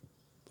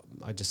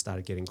 I just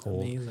started getting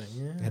called. Amazing,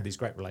 yeah. I had these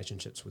great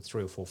relationships with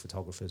 3 or 4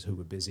 photographers who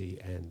were busy,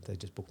 and they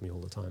just booked me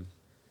all the time.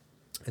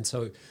 And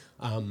so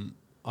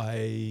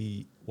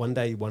one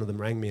day one of them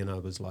rang me and I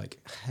was like,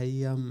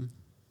 hey,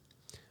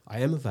 I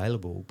am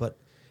available, but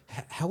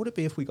how would it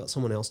be if we got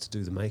someone else to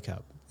do the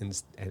makeup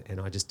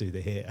and I just do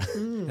the hair?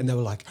 And they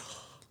were like,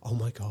 oh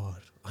my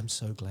God, I'm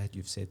so glad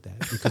you've said that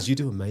because you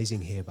do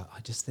amazing hair, but I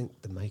just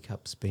think the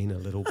makeup's been a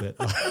little bit.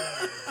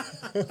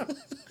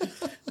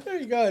 There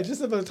you go.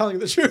 Just about telling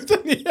the truth.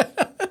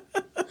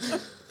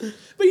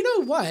 But you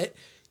know what?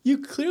 You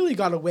clearly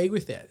got away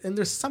with it, and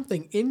there's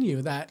something in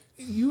you that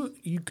you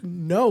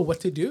know what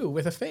to do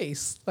with a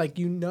face. Like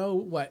you know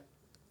what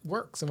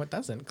works and what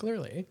doesn't.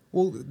 Clearly.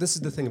 Well, this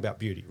is the thing about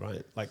beauty,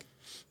 right? Like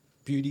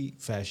beauty,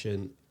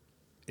 fashion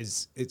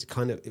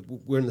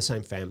we're in the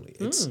same family.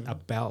 It's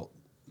about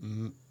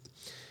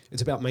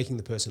making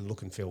the person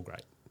look and feel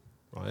great,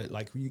 right?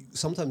 Like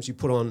sometimes you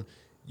put on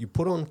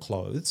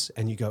clothes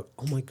and you go,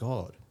 oh my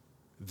God,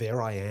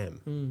 there I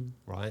am,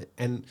 right?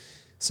 And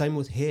same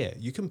with hair.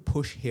 You can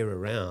push hair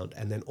around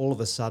and then all of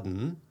a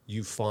sudden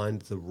you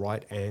find the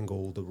right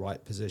angle, the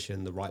right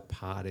position, the right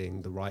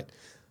parting, the right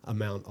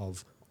amount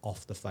of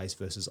off the face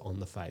versus on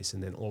the face.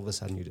 And then all of a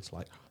sudden you're just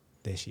like, oh,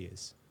 there she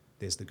is.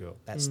 There's the girl.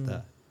 That's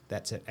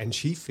it. And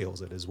she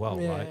feels it as well,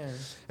 right? Yeah.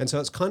 And so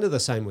it's kind of the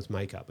same with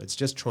makeup. It's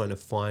just trying to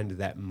find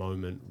that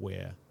moment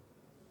where,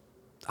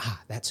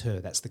 that's her,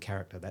 that's the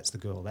character, that's the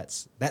girl,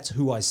 that's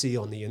who I see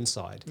on the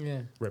inside,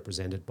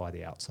 represented by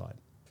the outside.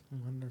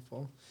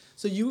 Wonderful.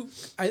 So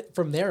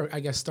from there, I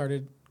guess,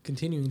 started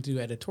continuing to do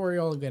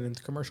editorial, get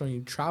into commercial, and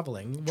you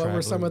traveling. What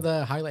were some of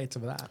the highlights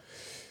of that?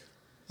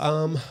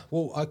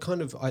 Well,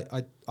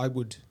 I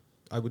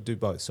would do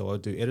both. So I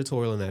would do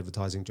editorial and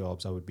advertising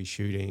jobs. I would be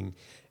shooting,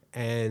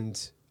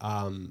 and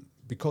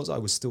because I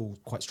was still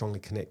quite strongly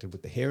connected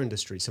with the hair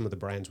industry, some of the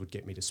brands would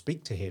get me to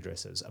speak to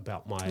hairdressers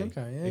about my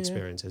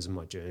experiences and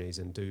my journeys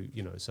and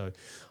so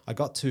I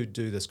got to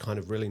do this kind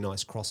of really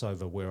nice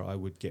crossover where I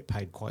would get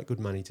paid quite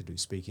good money to do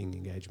speaking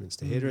engagements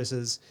to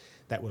hairdressers.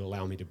 That would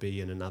allow me to be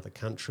in another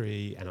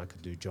country and I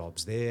could do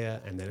jobs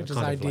there. And then which is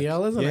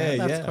ideal, isn't it?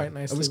 That's quite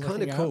nice. It was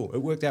kind of cool.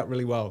 It worked out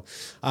really well.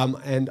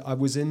 And I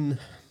was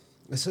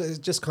so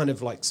it just kind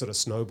of like sort of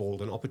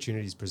snowballed and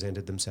opportunities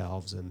presented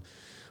themselves, and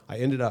I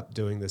ended up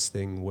doing this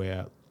thing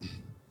where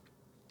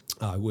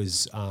I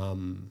was,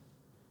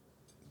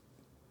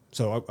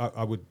 so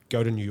I would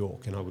go to New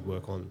York and I would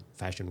work on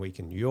Fashion Week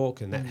in New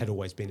York, and that had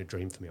always been a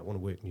dream for me. I want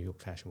to work New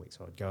York Fashion Week,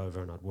 so I'd go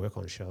over and I'd work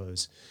on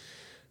shows.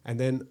 And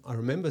then I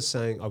remember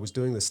saying, I was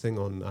doing this thing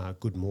on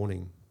Good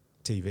Morning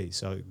TV.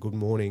 So Good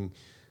Morning,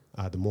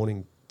 the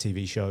morning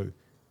TV show,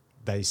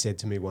 they said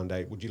to me one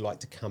day, would you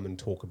like to come and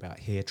talk about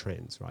hair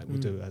trends, right?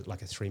 We'll do a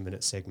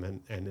 3-minute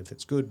segment, and if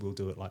it's good, we'll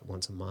do it like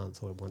once a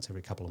month or once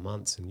every couple of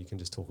months, and you can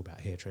just talk about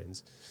hair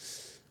trends.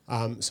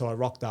 So I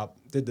rocked up,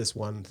 did this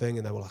one thing,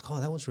 and they were like, oh,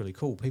 that was really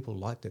cool. People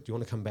liked it. Do you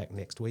want to come back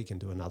next week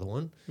and do another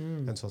one?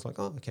 And so I was like,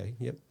 oh, okay,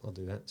 yep, I'll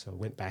do that. So I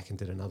went back and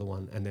did another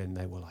one, and then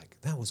they were like,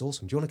 that was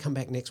awesome. Do you want to come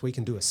back next week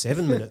and do a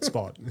 7-minute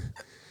spot?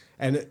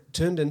 And it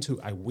turned into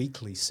a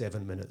weekly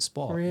 7-minute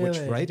spot, which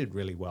rated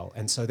really well.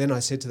 And so then I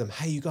said to them,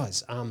 hey, you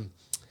guys,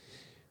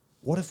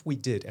 what if we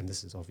did, and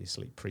this is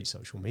obviously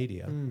pre-social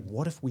media,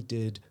 what if we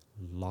did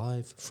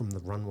live from the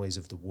runways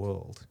of the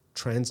world,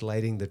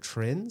 translating the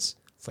trends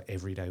for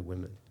everyday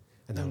women?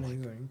 And they were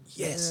like,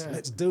 yes,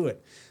 let's do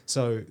it.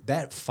 So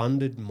that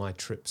funded my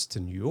trips to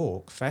New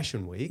York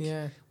Fashion Week,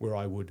 where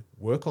I would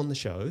work on the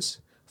shows,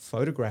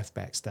 photograph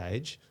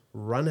backstage,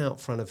 run out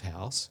front of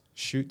house,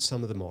 shoot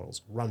some of the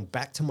models, run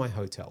back to my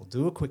hotel,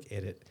 do a quick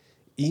edit,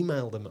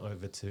 email them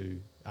over to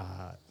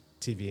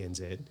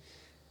TVNZ,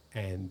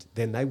 and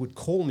then they would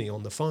call me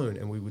on the phone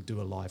and we would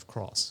do a live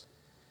cross.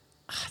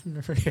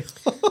 Unreal.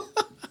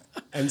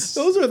 And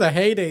those were the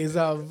heydays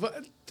of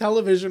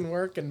television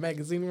work and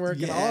magazine work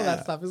and all of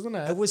that stuff, isn't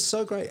it? It was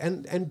so great.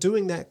 And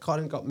doing that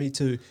kind of got me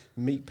to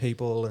meet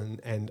people,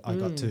 and I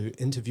got to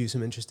interview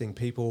some interesting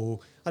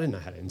people. I didn't know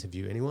how to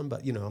interview anyone,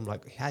 but, I'm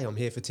like, hey, I'm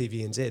here for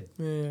TVNZ.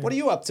 Yeah. What are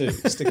you up to?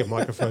 Stick a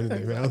microphone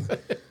in their mouth.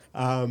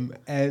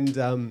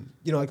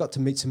 I got to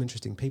meet some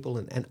interesting people,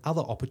 and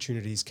other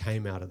opportunities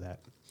came out of that.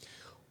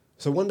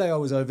 So one day I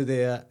was over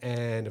there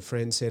and a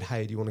friend said,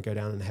 hey, do you want to go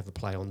down and have a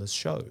play on this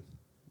show?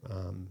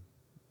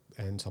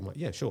 And so I'm like,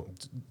 yeah, sure.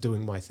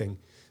 Doing my thing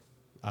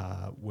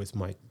with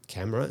my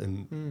camera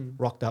and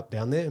rocked up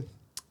down there,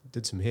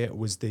 did some hair. It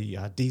was the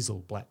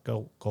Diesel Black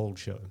Gold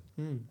show.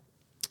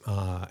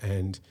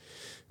 And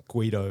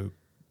Guido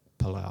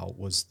Palau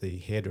was the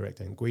hair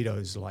director. And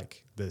Guido's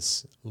like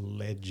this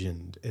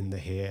legend in the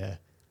hair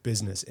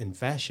business in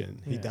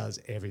fashion. Yeah. He does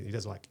everything. He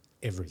does like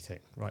everything,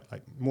 right?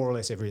 Like more or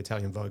less every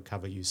Italian Vogue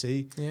cover you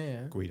see,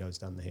 Guido's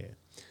done the hair.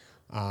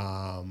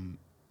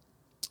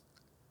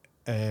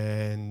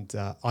 And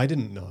I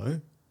didn't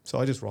know, so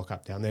I just rock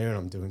up down there and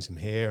I'm doing some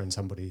hair, and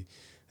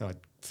I'd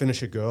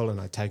finish a girl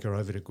and I take her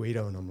over to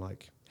Guido and I'm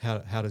like, how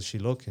does she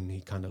look? And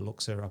he kind of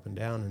looks her up and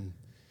down and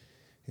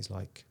he's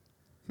like,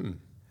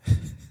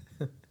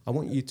 I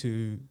want you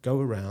to go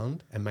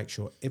around and make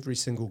sure every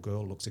single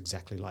girl looks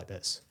exactly like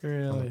this.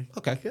 Really? Like,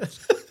 okay.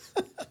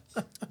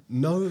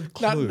 No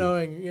clue. Not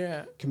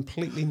knowing,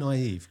 Completely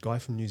naive guy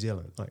from New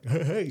Zealand. Like,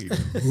 hey.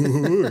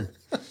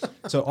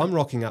 So I'm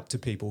rocking up to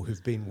people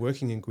who've been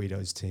working in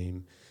Guido's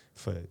team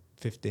for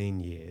 15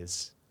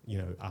 years,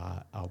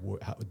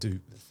 do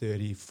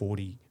 30,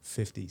 40,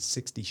 50,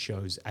 60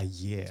 shows a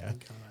year.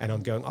 And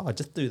I'm going, I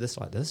just do this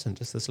like this and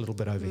just this little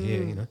bit over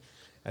here, you know.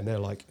 And they're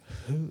like,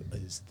 who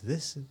is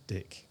this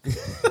dick? I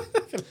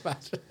can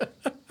imagine.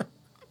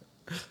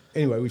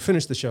 Anyway, we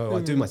finish the show.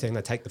 I do my thing.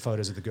 I take the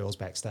photos of the girls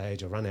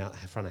backstage. I run out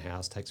front of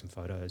house, take some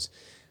photos.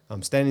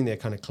 I'm standing there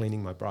kind of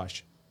cleaning my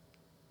brush.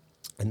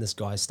 And this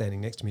guy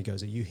standing next to me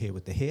goes, are you here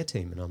with the hair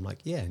team? And I'm like,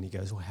 yeah. And he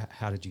goes, well,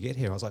 how did you get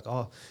here? I was like,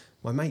 oh,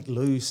 my mate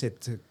Lou said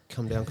to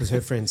come down because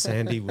her friend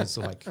Sandy was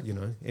like, you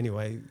know,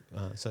 anyway.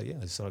 So, yeah,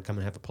 I thought I'd come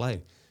and have a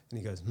play. And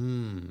he goes,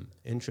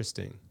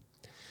 interesting.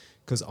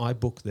 Because I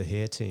booked the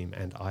hair team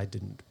and I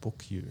didn't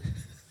book you.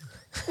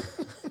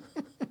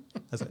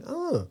 I was like,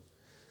 oh,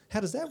 how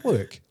does that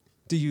work?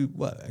 Do you,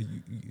 what, are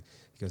you,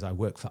 he goes, I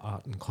work for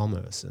Art and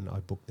Commerce and I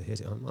book the hair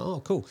team. I'm, oh,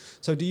 cool.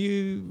 So do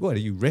you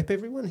rep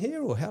everyone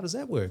here or how does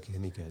that work?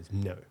 And he goes,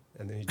 no.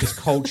 And then he just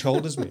cold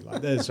shoulders me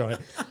like this, right?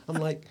 I'm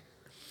like,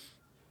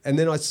 and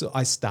then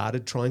I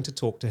started trying to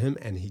talk to him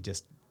and he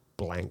just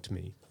blanked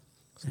me.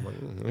 So I'm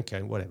like,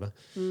 okay, whatever.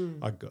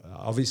 I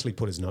obviously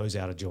put his nose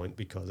out of joint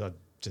because I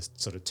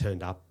just sort of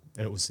turned up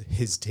and it was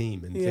his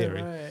team in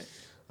theory. Right.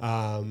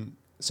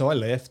 So I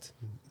left,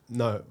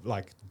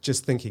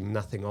 just thinking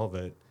nothing of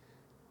it.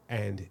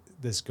 And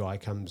this guy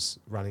comes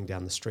running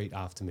down the street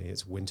after me.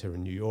 It's winter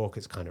in New York.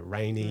 It's kind of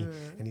rainy.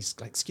 And he's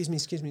like, excuse me.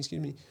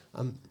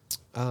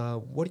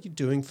 What are you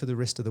doing for the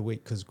rest of the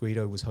week? Because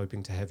Guido was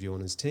hoping to have you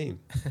on his team.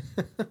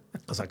 I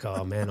was like,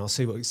 oh, man, I'll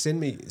see what... Send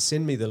me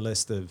the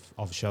list of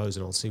shows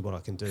and I'll see what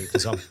I can do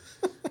because I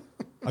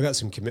got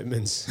some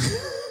commitments.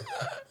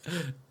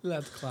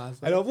 That's classic.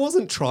 And I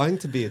wasn't trying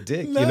to be a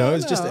dick, you know.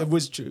 It's just, it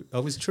was true. I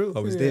was true. I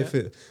was there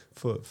for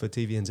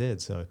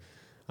TVNZ. So...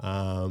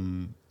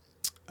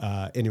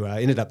 anyway,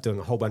 I ended up doing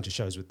a whole bunch of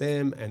shows with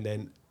them, and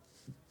then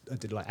I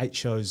did like 8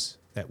 shows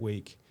that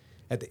week.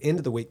 At the end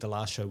of the week, the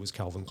last show was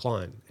Calvin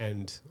Klein,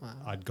 and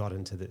I'd got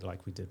into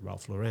we did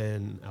Ralph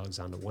Lauren,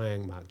 Alexander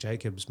Wang, Marc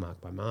Jacobs,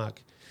 Mark by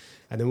Mark,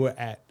 and then we're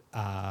at...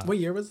 what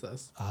year was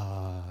this?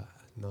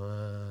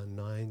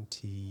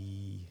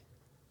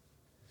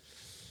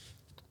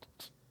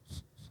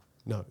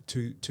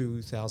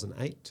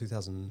 2008,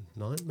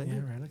 2009 maybe. Yeah,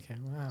 right, okay,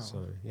 wow.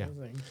 So, yeah.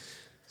 Amazing.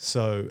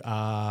 So...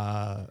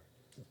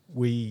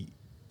 we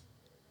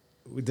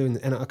were doing,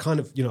 and I kind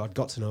of, I'd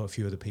got to know a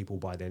few of the people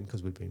by then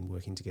because we'd been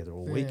working together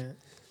all week.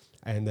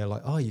 And they're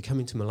like, oh, you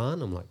coming to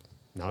Milan? I'm like,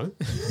 no.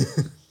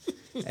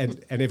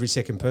 and every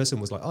second person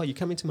was like, oh, you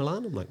coming to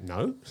Milan? I'm like,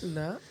 no.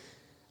 No.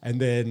 And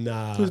then...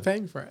 who's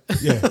paying for it?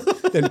 Yeah.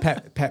 Then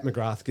Pat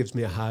McGrath gives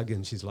me a hug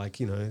and she's like,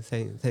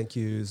 thank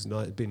you. It's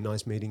been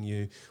nice meeting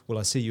you. Will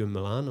I see you in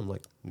Milan? I'm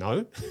like,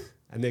 no.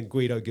 And then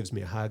Guido gives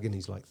me a hug and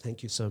he's like,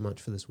 thank you so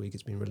much for this week.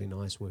 It's been really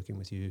nice working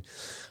with you.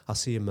 I'll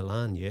see you in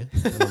Milan, yeah?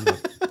 And I'm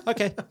like,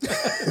 okay.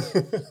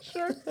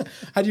 Sure.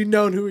 Had you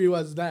known who he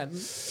was then?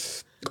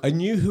 I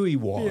knew who he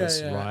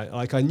was, right?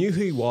 Like I knew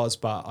who he was,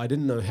 but I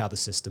didn't know how the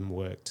system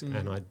worked.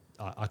 And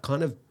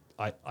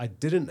I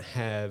didn't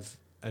have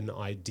an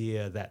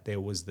idea that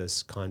there was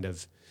this kind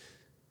of,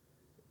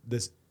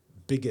 this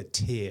bigger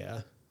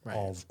tier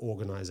of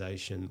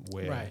organization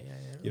where,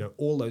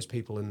 all those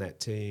people in that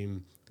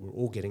team were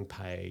all getting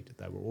paid.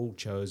 They were all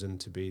chosen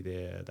to be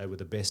there. They were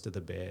the best of the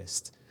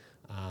best.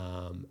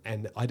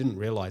 And I didn't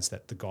realize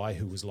that the guy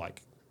who was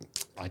like,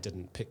 I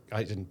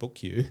didn't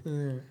book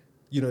you.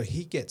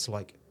 He gets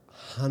like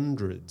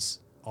hundreds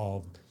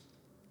of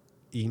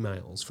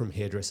emails from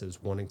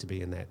hairdressers wanting to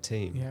be in that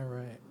team. Yeah,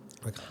 right.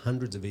 Like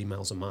hundreds of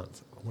emails a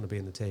month. I want to be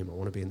in the team. I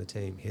want to be in the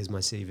team. Here's my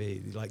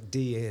CV. Like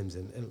DMs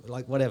and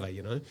like whatever,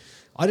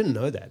 I didn't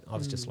know that. I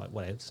was just like,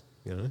 whatevs,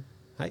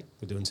 Hey,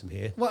 we're doing some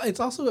hair. Well, it's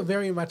also a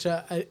very much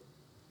a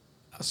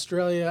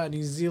Australia,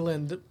 New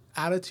Zealand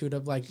attitude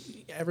of like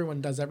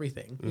everyone does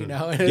everything, And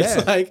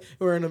it's like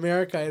we're in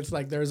America, it's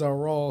like there's a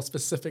role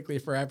specifically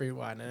for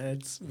everyone, and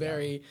it's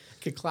very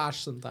could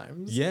clash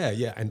sometimes.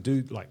 Yeah, and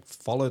do like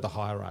follow the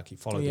hierarchy,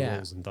 follow the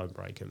rules, and don't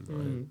break them.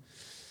 Right?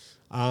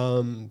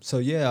 So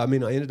I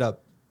mean, I ended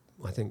up,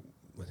 I think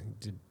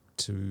did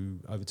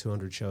over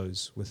 200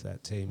 shows with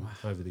that team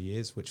over the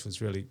years, which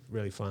was really,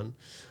 really fun.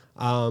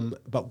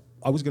 But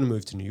I was going to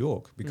move to New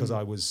York because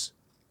I was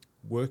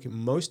working.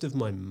 Most of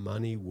my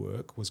money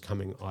work was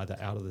coming either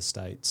out of the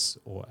States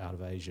or out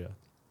of Asia.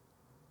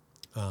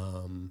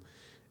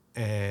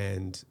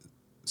 And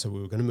so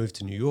we were going to move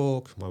to New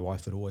York. My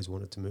wife had always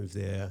wanted to move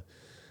there.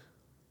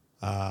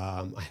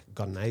 I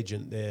got an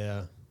agent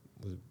there,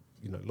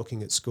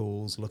 looking at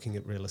schools, looking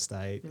at real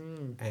estate.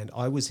 And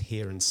I was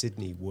here in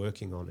Sydney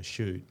working on a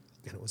shoot,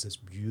 and it was this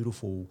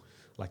beautiful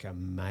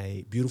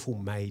May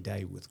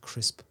day with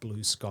crisp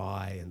blue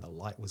sky, and the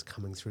light was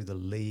coming through the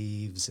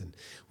leaves, and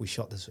we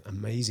shot this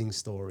amazing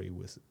story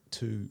with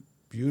 2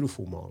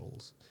 beautiful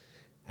models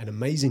and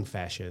amazing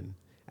fashion,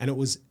 and it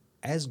was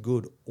as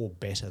good or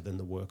better than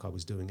the work I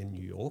was doing in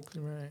New York.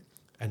 Right.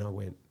 And I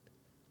went,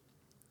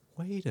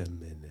 wait a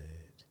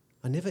minute.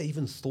 I never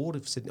even thought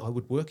of Sydney. I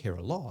would work here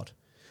a lot.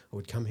 I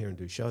would come here and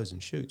do shows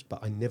and shoots,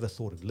 but I never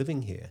thought of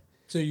living here.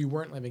 So you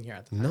weren't living here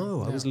at the time?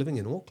 No, I was living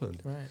in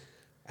Auckland. Right.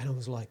 And I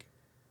was like,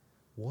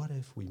 what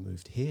if we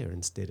moved here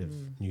instead of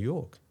New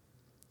York?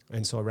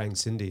 And so I rang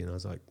Cindy and I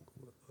was like,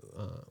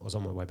 I was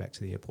on my way back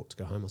to the airport to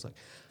go home. I was like,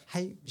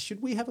 hey,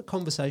 should we have a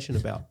conversation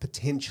about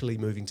potentially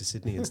moving to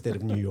Sydney instead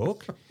of New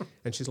York?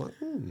 And she's like,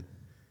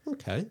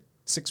 okay.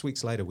 6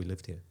 weeks later, we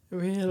lived here.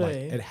 Really? Like,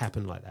 it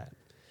happened like that.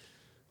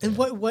 And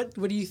what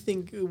do you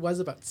think it was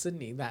about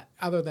Sydney that,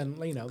 other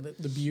than, you know,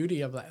 the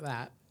beauty of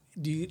that,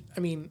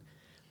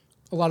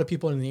 a lot of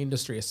people in the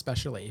industry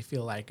especially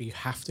feel like you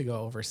have to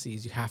go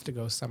overseas, you have to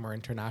go somewhere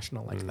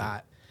international like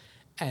that,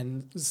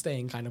 and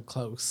staying kind of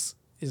close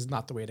is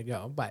not the way to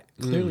go. But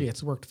clearly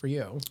it's worked for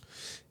you.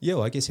 Yeah,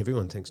 well, I guess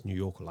everyone thinks New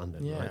York or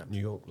London, Yeah. right? New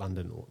York,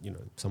 London, or, you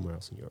know, somewhere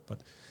else in Europe.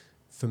 But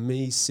for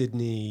me,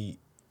 Sydney,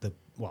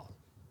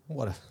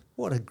 what a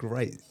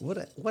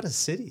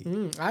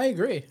city. I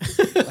agree.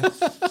 Like,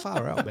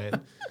 far out,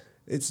 man.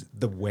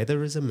 The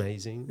weather is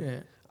amazing.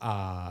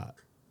 Yeah.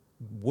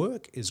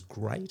 Work is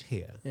great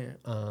here. Yeah.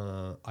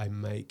 I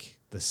make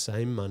the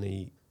same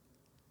money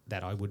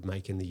that I would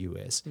make in the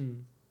US.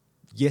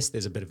 Yes,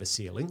 there's a bit of a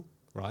ceiling,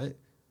 right?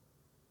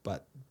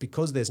 But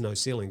because there's no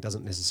ceiling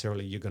doesn't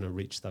necessarily you're going to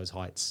reach those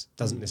heights.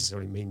 Doesn't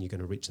necessarily mean you're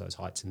going to reach those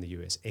heights in the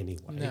US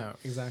anyway. No,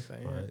 exactly.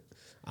 Right?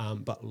 Yeah.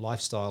 But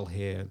lifestyle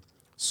here,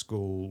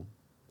 school,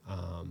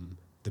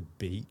 the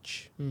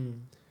beach,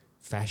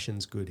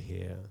 fashion's good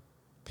here,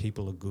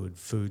 people are good,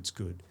 food's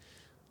good.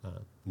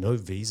 No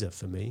visa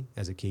for me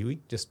as a Kiwi.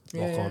 Just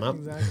rock on up.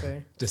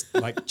 Exactly. Just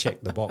like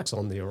check the box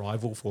on the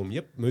arrival form.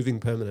 Yep, moving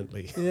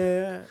permanently.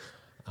 Yeah.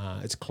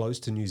 It's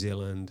close to New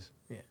Zealand.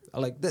 Yeah.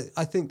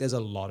 I think there's a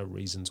lot of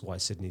reasons why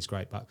Sydney's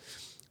great, but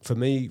for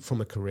me,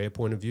 from a career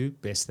point of view,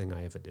 best thing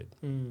I ever did.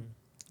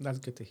 That's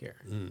good to hear.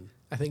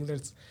 I think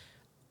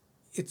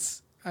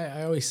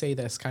I always say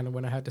this kind of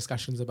when I have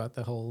discussions about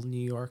the whole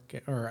New York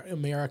or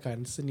America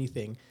and Sydney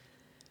thing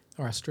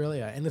or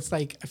Australia. And it's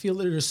like, I feel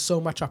there's so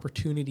much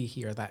opportunity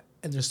here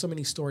and there's so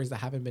many stories that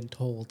haven't been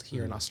told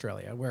here in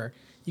Australia, where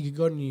you could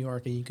go to New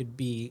York and you could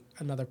be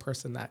another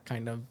person that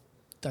kind of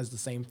does the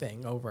same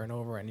thing over and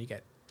over and you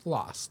get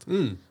lost.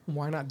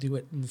 Why not do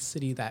it in the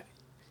city that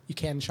you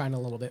can shine a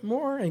little bit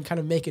more and kind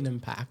of make an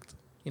impact,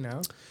 you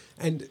know?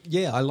 And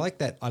yeah, I like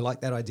that. I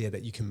like that idea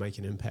that you can make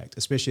an impact,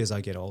 especially as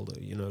I get older.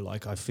 You know,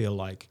 like I feel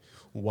like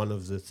one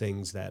of the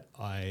things that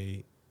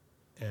I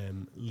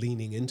am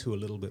leaning into a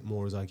little bit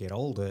more as I get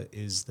older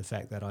is the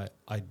fact that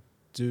I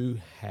do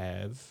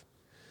have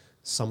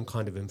some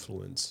kind of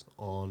influence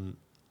on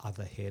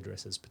other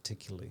hairdressers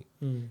particularly.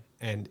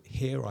 And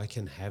here I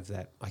can have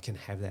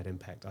that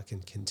impact. I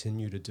can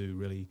continue to do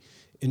really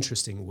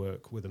interesting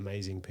work with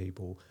amazing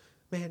people.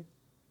 Man,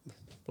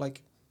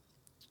 like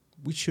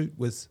we shoot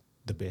with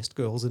the best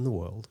girls in the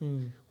world.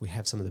 We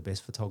have some of the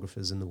best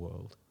photographers in the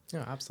world.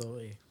 Yeah,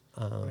 absolutely.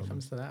 When it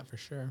comes to that, for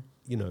sure.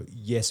 You know,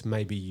 yes,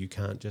 maybe you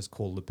can't just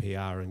call the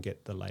PR and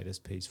get the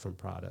latest piece from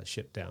Prada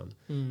shipped down,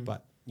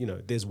 but you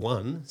know, there's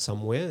one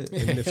somewhere,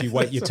 and if you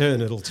wait your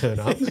turn, it'll turn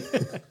up.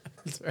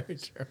 That's very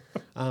true.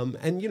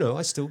 And you know,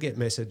 I still get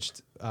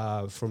messaged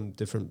from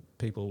different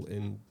people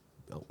in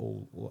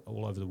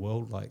all over the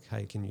world, like,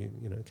 "Hey, can you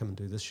come and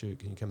do this shoot?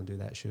 Can you come and do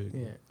that shoot?"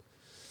 Yeah,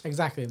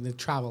 exactly. The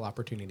travel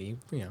opportunity,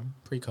 you know,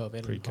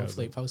 pre-COVID, and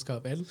hopefully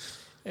post-COVID,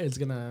 is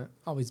gonna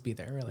always be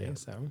there, really. Yeah.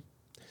 So, do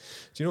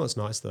you know what's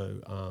nice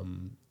though?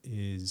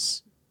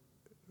 Is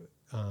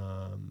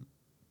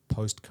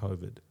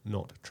post-COVID,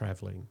 not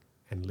traveling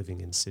and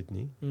living in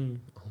Sydney.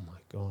 Oh my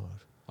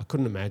God, I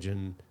couldn't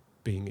imagine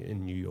being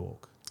in New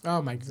York.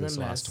 Oh my goodness! This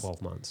last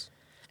 12 months.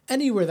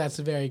 Anywhere that's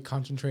very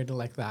concentrated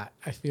like that,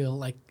 I feel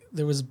like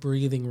there was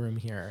breathing room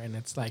here, and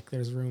it's like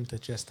there's room to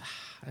just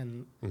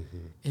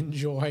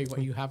enjoy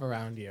what you have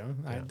around you.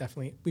 Yeah.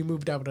 We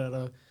moved out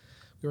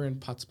we were in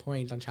Potts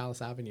Point on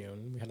Chalice Avenue,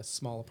 and we had a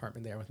small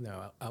apartment there with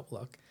no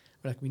outlook.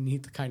 We're like, we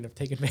need to kind of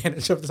take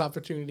advantage of this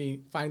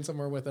opportunity, find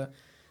somewhere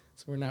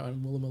so we're now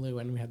in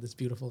Woolloomooloo, and we have this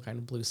beautiful kind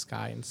of blue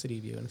sky and city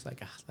view, and it's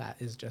like, that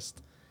is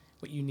just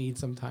what you need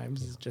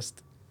sometimes. Is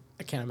just,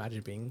 I can't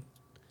imagine being.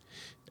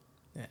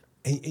 Yeah.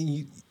 And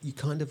you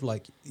kind of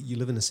like, you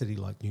live in a city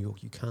like New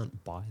York, you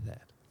can't buy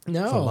that.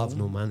 No. For love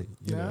nor money.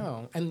 You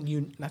know? No.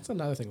 And that's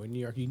another thing with New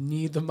York. You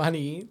need the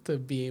money to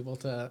be able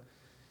to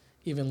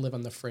even live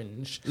on the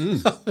fringe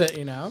of it,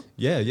 you know?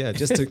 Yeah,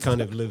 just to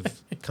kind of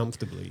live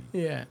comfortably.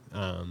 Yeah.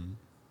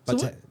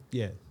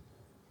 Yeah.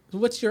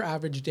 What's your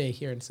average day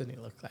here in Sydney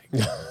look like?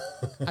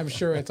 I'm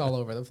sure it's all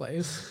over the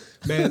place.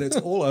 Man, it's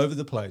all over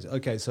the place.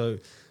 Okay, so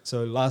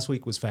last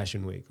week was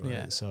Fashion Week, right?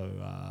 Yeah. So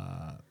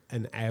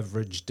an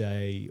average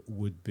day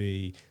would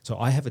be. So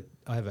I said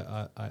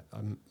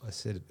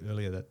it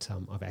earlier that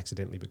I've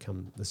accidentally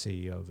become the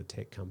CEO of a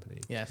tech company.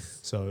 Yes.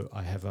 So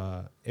I have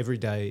every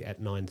day at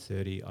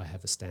 9:30 I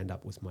have a stand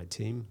up with my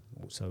team.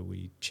 So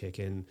we check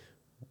in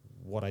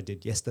what I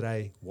did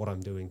yesterday, what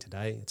I'm doing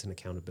today. It's an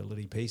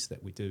accountability piece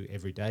that we do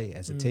every day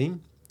as a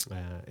team.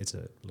 It's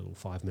a little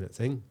 5-minute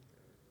thing.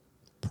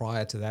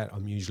 Prior to that,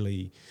 I'm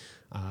usually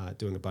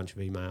doing a bunch of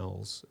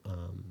emails,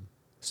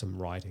 some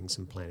writing,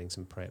 some planning,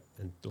 some prep,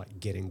 and like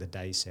getting the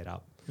day set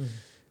up.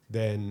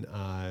 Then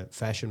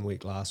Fashion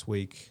Week last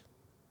week,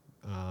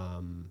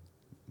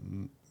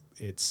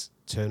 it's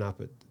turn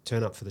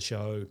up for the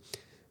show,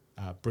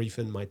 brief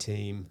in my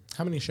team.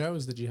 How many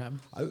shows did you have?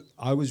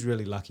 I was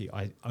really lucky.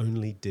 I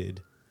only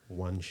did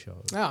one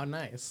show. Oh,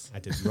 nice. I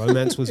did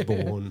Romance Was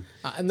Born.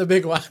 And the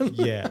big one.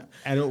 Yeah.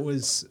 And it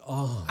was,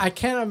 I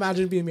can't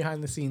imagine being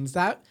behind the scenes.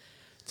 That,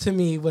 to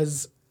me,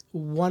 was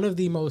one of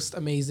the most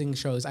amazing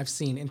shows I've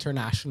seen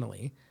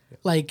internationally. Yeah.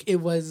 Like, I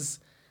was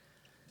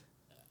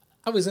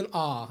in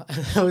awe.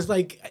 I was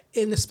like,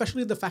 and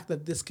especially the fact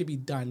that this could be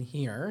done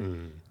here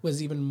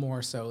was even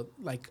more so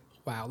like,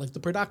 wow, like the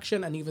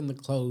production and even the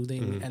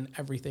clothing and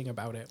everything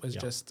about it was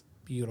just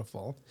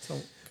beautiful. So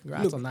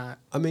congrats on that.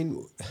 I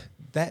mean,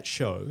 that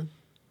show,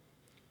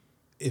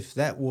 if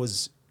that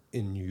was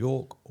in New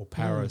York or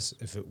Paris,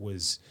 if it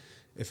was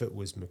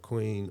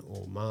McQueen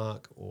or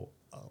Marc or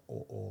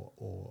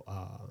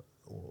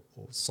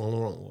Saint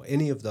Laurent or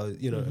any of those,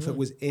 you know, if it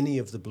was any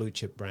of the blue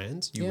chip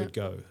brands, you would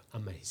go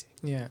amazing.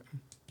 Yeah.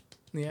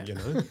 Yeah. You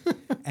know?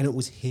 And it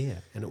was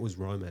here, and it was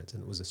romance,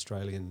 and it was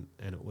Australian,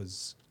 and it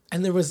was...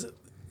 And there was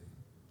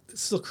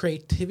still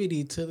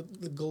creativity to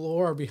the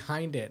galore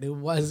behind it. It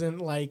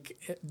wasn't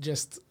like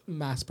just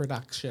mass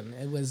production.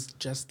 It was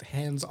just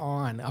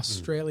hands-on,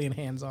 Australian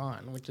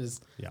hands-on, which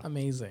is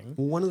amazing.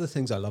 Well, one of the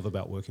things I love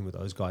about working with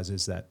those guys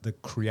is that the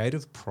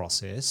creative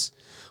process,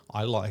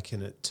 I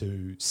liken it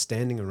to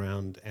standing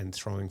around and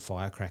throwing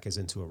firecrackers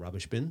into a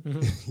rubbish bin.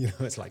 You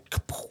know, it's like,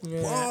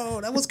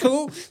 whoa, that was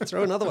cool.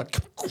 Throw another one.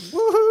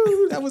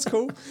 Woohoo, that was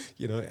cool.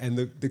 You know, and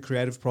the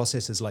creative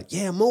process is like,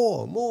 yeah,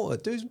 more,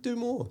 do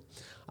more.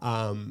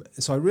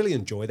 So I really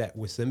enjoy that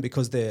with them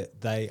because they're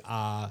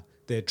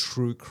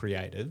true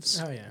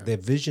creatives. Oh, yeah. They're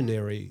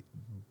visionary,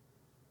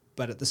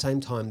 but at the same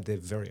time they're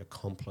very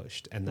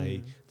accomplished,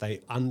 and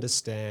they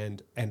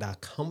understand and are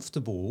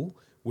comfortable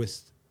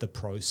with the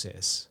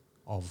process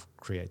of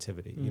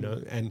creativity. You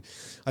know, and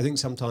I think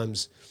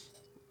sometimes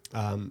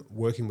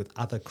working with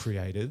other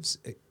creatives,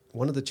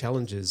 one of the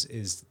challenges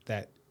is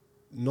that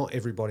not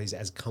everybody's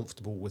as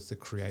comfortable with the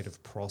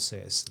creative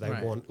process. They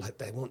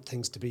want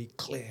things to be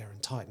clear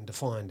and tight and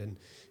defined, and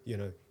you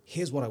know,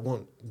 here's what I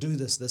want, do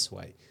this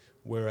way.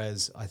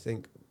 Whereas I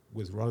think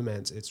with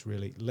romance, it's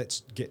really,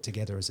 let's get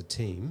together as a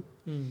team.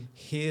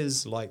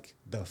 Here's like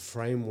the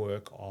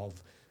framework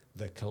of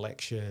the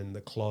collection,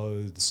 the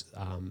clothes,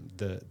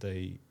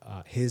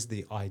 here's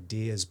the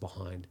ideas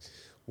behind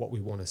what we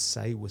want to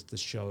say with the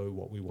show,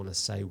 what we want to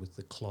say with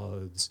the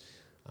clothes.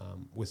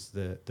 With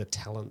the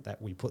talent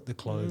that we put the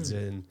clothes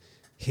in.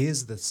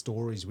 Here's the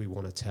stories we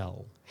want to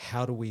tell.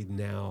 How do we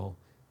now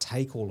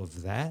take all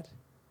of that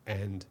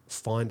and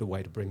find a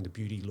way to bring the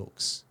beauty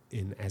looks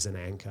in as an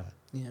anchor?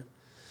 Yeah.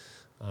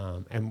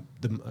 And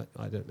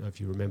I don't know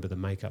if you remember the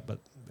makeup, but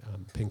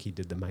Pinky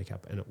did the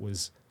makeup, and it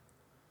was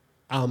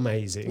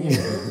amazing.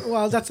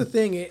 Well, that's the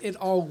thing. It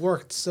all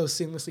worked so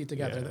seamlessly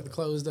together. The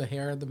clothes, the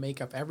hair, the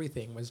makeup,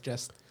 everything was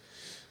just...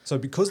 So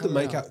because the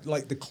makeup,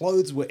 like the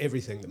clothes were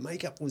everything, the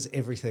makeup was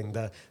everything,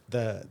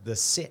 the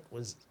set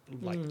was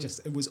like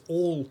just, it was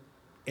all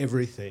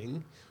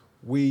everything,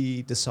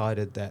 we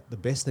decided that the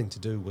best thing to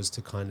do was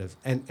to kind of,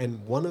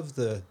 and one of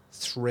the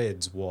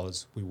threads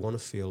was we want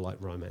to feel like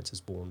Romance Was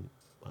Born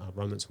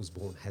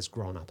has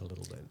grown up a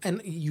little bit.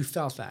 And you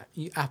felt that.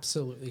 You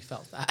absolutely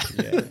felt that.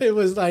 Yeah. It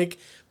was like,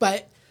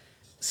 but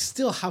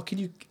still, how can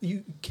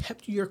you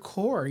kept your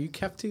core. You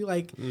kept to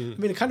like, I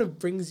mean, it kind of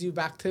brings you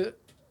back to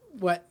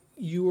what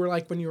you were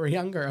like when you were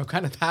younger, of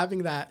kind of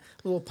having that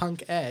little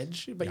punk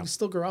edge, but you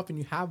still grow up and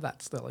you have that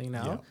still, you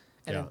know?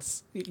 And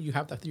it's, you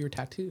have that through your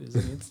tattoos.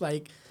 And it's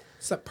like,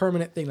 it's a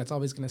permanent thing that's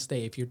always going to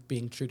stay if you're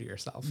being true to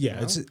yourself.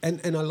 Yeah. You know?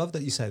 And I love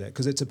that you say that,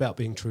 because it's about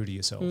being true to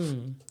yourself.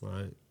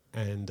 Right.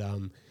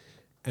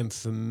 And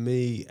for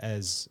me,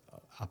 as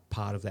a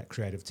part of that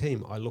creative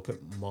team, I look at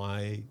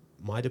my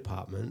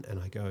department and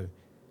I go,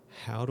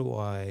 how do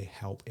I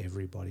help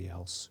everybody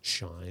else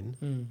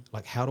shine?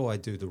 Like, how do I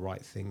do the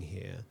right thing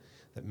here?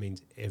 That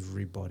means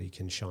everybody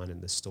can shine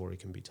and the story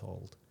can be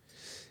told.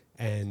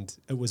 And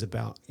it was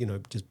about, you know,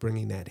 just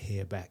bringing that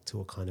hair back to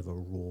a kind of a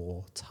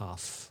raw,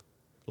 tough,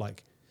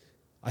 like,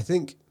 I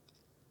think,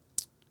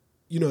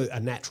 you know, a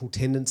natural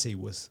tendency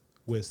with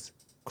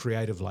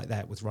creative like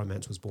that, with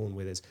Romance Was Born,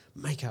 where there's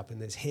makeup and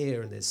there's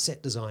hair and there's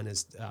set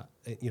designers,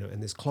 you know,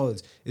 and there's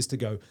clothes, is to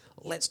go,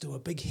 let's do a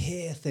big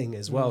hair thing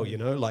as well, you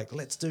know, like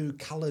let's do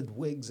coloured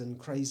wigs and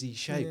crazy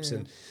shapes.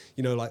 And,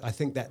 you know, like I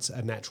think that's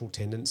a natural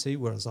tendency,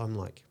 whereas I'm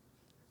like,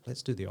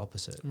 let's do the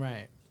opposite.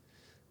 Right.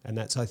 And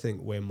that's, I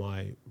think, where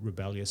my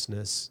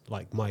rebelliousness,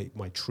 like my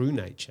true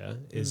nature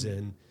is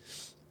in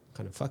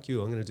kind of, fuck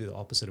you, I'm going to do the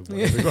opposite of what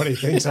everybody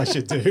thinks I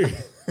should do.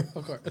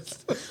 Of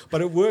course.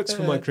 But it works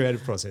for my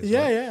creative process.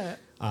 Yeah,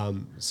 right?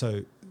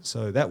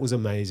 So that was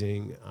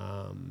amazing.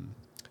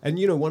 And,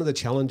 you know, one of the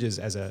challenges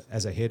as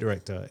a hair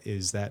director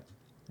is that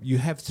you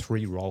have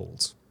 3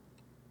 roles.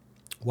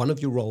 One of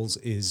your roles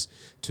is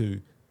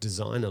to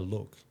design a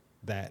look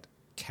that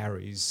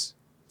carries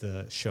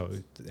the show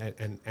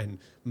and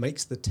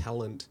makes the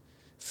talent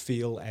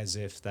feel as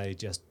if they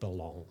just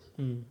belong.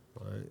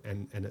 Right?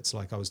 And it's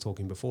like I was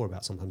talking before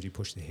about, sometimes you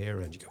push the hair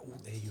around, you go, oh,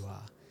 there you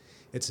are.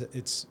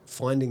 it's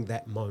finding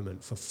that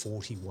moment for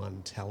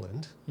 41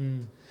 talent.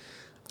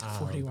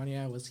 41,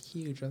 yeah, was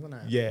huge, wasn't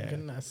it? Yeah.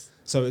 Goodness.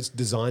 So it's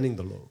designing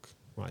the look,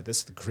 right?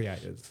 That's the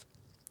creative.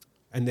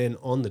 And then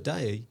on the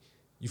day,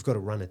 you've got to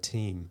run a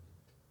team.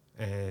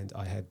 And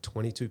I had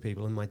 22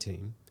 people in my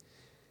team.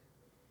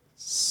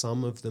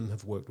 Some of them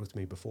have worked with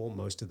me before.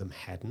 Most of them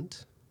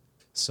hadn't.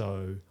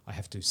 So I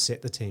have to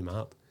set the team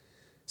up,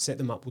 set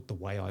them up with the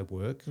way I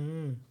work,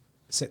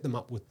 set them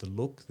up with the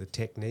look, the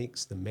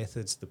techniques, the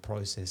methods, the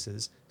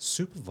processes,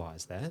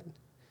 supervise that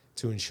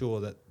to ensure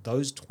that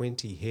those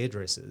 20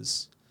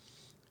 hairdressers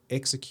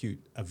execute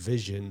a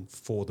vision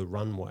for the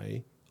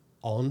runway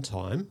on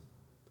time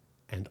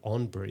and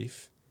on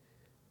brief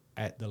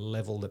at the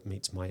level that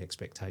meets my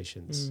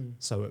expectations.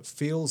 So it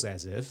feels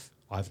as if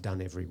I've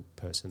done every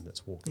person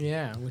that's walking.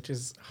 Yeah, which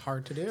is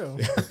hard to do.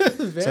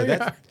 So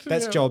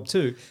that's do. job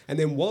two. And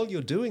then while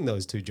you're doing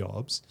those two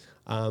jobs,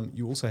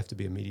 you also have to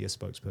be a media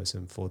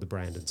spokesperson for the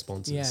brand and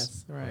sponsors.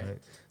 Yes, right.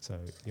 So,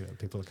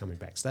 people are coming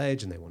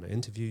backstage and they want to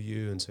interview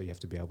you. And so you have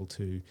to be able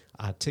to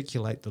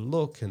articulate the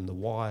look and the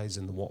whys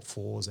and the what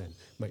fors and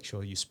make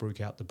sure you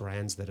spruik out the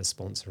brands that are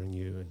sponsoring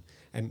you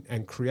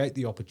and create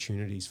the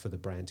opportunities for the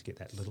brand to get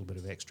that little bit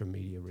of extra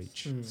media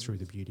reach through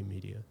the beauty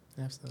media.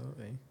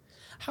 Absolutely.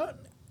 How,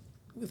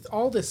 with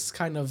all this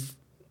kind of,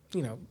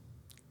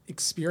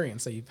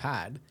 experience that you've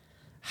had,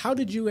 how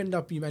did you end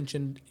up, you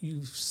mentioned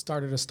you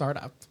started a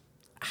startup.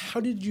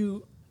 How did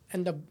you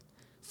end up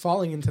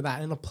falling into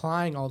that and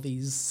applying all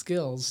these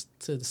skills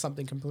to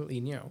something completely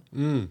new?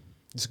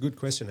 It's a good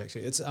question,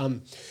 actually. It's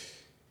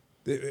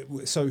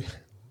so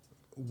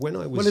when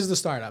I was... What is the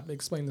startup?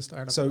 Explain the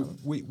startup. So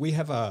we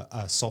have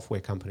a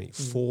software company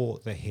for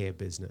the hair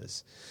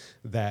business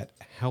that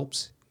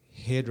helps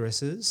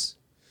hairdressers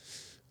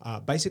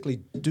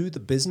basically do the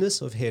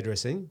business of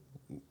hairdressing,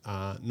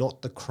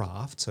 not the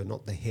craft, so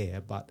not the hair,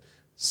 but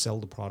sell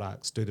the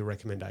products, do the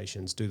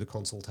recommendations, do the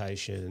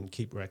consultation,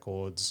 keep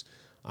records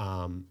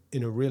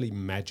in a really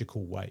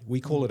magical way.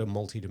 We call it a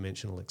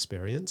multi-dimensional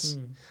experience.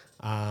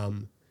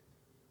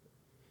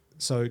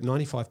 So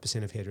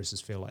 95% of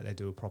hairdressers feel like they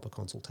do a proper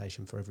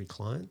consultation for every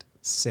client.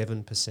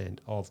 7%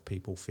 of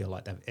people feel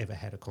like they've ever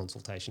had a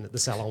consultation at the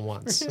salon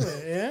once.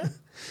 Yeah?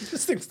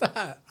 Interesting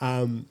stuff.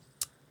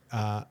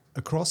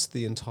 Across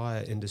the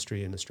entire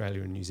industry in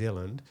Australia and New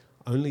Zealand,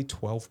 only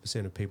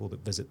 12% of people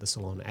that visit the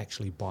salon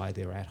actually buy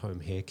their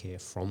at-home hair care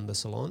from the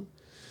salon.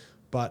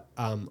 But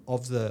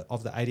of the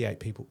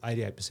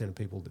 88% of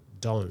people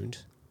that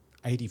don't,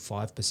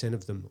 85%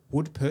 of them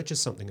would purchase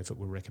something if it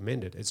were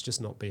recommended. It's just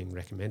not being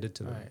recommended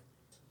to them. Right.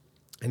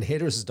 And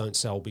hairdressers don't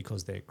sell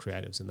because they're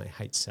creatives and they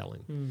hate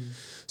selling.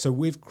 So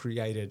we've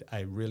created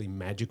a really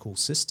magical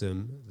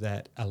system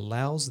that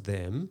allows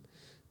them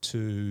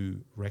to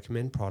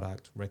recommend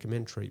product,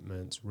 recommend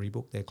treatments,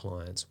 rebook their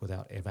clients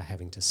without ever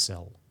having to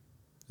sell.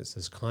 It's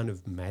this kind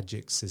of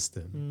magic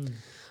system.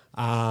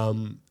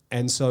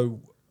 And so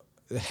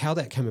how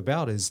that came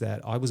about is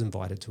that I was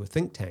invited to a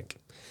think tank,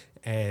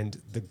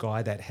 and the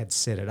guy that had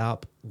set it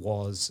up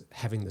was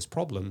having this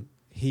problem.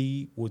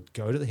 He would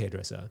go to the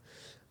hairdresser.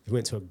 He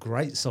went to a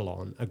great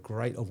salon, a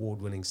great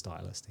award-winning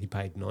stylist. He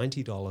paid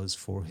 $90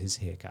 for his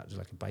haircut, just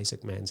like a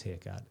basic man's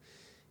haircut,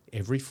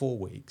 every 4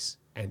 weeks.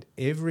 And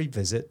every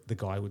visit, the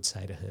guy would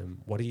say to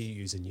him, "What do you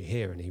use in your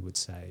hair?" And he would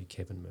say,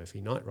 "Kevin Murphy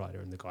Night Rider."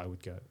 And the guy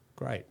would go,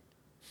 "Great."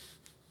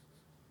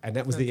 And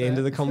that was the end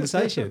of the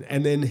conversation.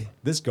 And then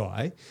this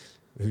guy,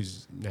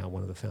 who's now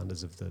one of the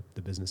founders of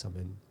the business I'm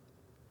in,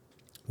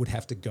 would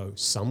have to go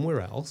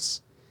somewhere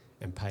else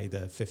and pay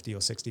the $50 or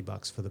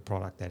 $60 for the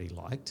product that he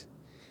liked.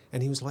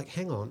 And he was like,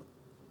 hang on,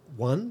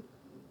 one,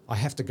 I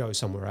have to go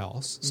somewhere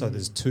else. So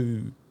there's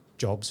two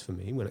jobs for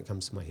me when it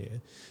comes to my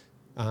hair.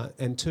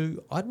 And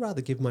two, I'd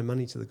rather give my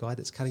money to the guy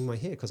that's cutting my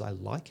hair because I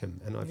like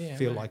him and I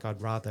feel like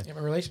I'd rather... You have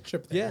a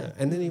relationship there. Yeah.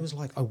 And then he was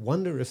like, I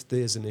wonder if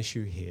there's an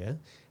issue here,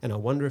 and I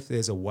wonder if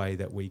there's a way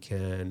that we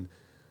can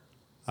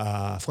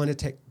find a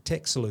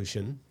tech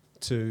solution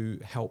to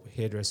help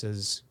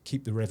hairdressers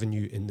keep the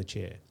revenue in the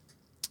chair.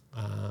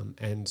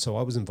 And so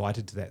I was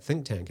invited to that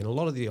think tank, and a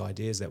lot of the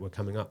ideas that were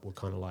coming up were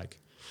kind of like,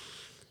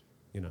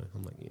 I'm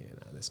like,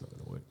 that's not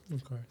going to work.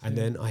 Of course. And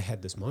then I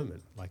had this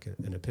moment, like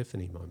an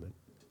epiphany moment.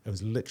 It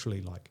was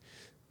literally like,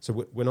 so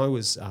when I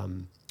was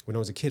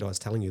a kid, I was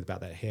telling you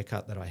about that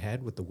haircut that I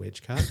had with the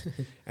wedge cut,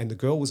 and the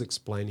girl was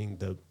explaining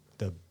the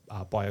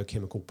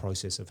biochemical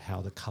process of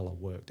how the color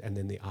worked, and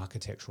then the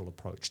architectural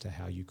approach to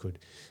how you could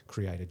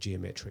create a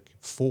geometric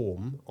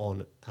form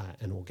on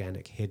an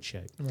organic head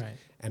shape. Right.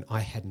 And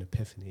I had an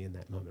epiphany in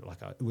that moment.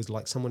 It was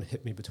like someone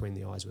hit me between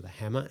the eyes with a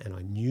hammer, and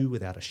I knew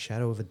without a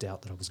shadow of a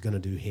doubt that I was going to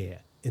do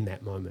hair in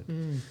that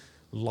moment.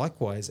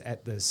 Likewise,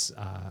 at this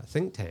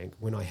think tank,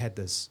 when I had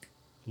this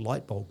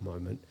light bulb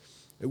moment,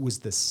 it was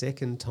the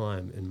second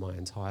time in my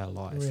entire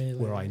life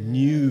where I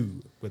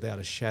knew without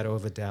a shadow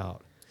of a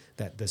doubt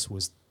that this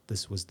was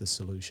the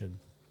solution.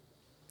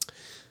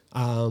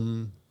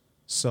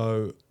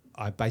 So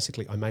I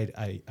made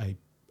a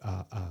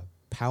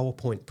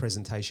PowerPoint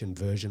presentation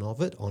version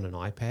of it on an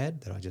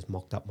iPad that I just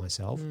mocked up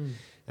myself,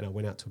 and I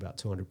went out to about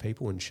 200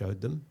 people and showed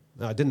them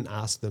I didn't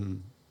ask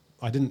them,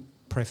 I didn't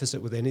preface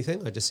it with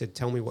anything. I just said,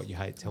 tell me what you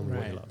hate, tell me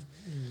what you Right. love.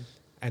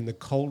 And the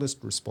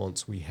coldest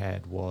response we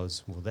had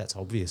was, well, that's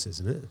obvious,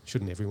 isn't it?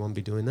 Shouldn't everyone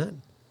be doing that?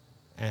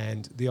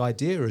 And the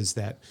idea is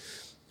that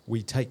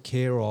we take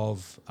care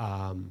of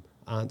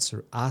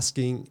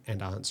asking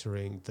and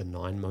answering the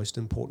 9 most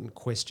important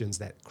questions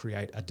that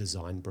create a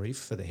design brief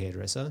for the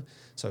hairdresser.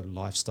 So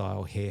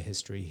lifestyle, hair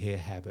history, hair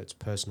habits,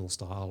 personal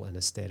style and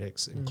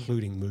aesthetics,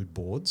 including mood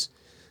boards.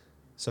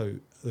 So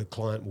the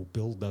client will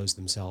build those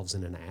themselves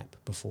in an app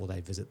before they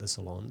visit the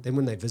salon. Then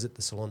when they visit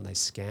the salon, they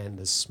scan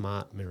the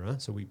smart mirror.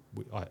 So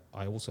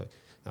I also,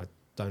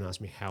 don't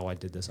ask me how I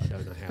did this. I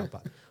don't know how,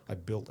 but I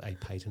built a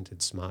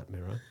patented smart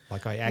mirror.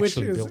 Like I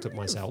actually built it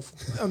myself.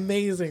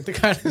 Amazing to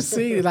kind of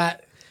see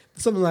that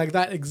something like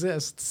that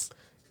exists.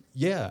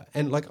 Yeah,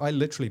 and like I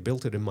literally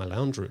built it in my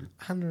lounge room.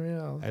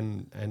 Unreal.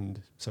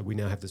 And so we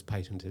now have this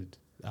patented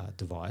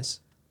device.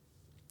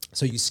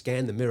 So you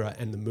scan the mirror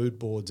and the mood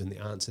boards and the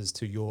answers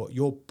to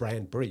your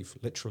brand brief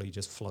literally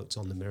just floats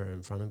on the mirror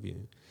in front of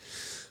you.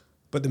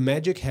 But the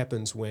magic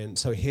happens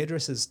so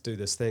hairdressers do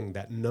this thing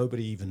that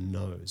nobody even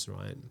knows,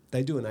 right?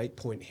 They do an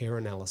 8-point hair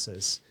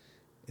analysis.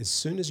 As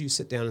soon as you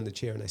sit down in the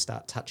chair and they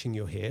start touching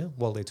your hair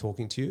while they're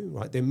talking to you,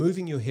 right? They're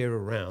moving your hair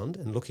around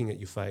and looking at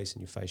your face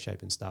and your face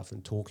shape and stuff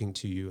and talking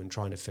to you and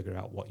trying to figure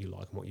out what you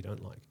like and what you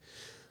don't like.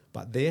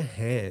 But their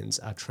hands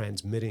are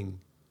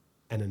transmitting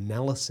an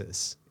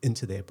analysis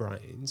into their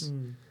brains,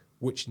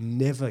 which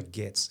never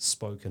gets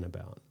spoken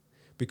about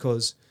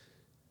because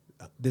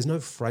there's no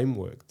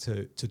framework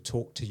to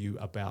talk to you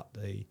about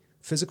the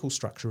physical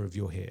structure of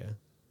your hair.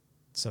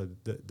 So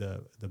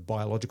the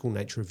biological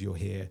nature of your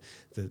hair,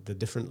 the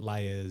different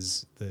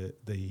layers,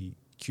 the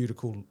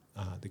cuticle,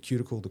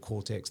 the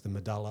cortex, the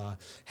medulla,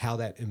 how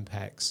that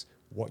impacts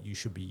what you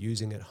should be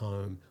using at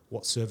home,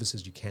 what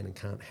services you can and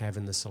can't have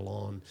in the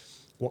salon,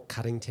 what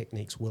cutting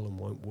techniques will and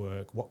won't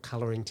work, what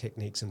coloring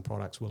techniques and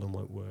products will and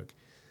won't work.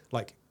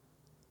 Like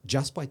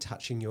just by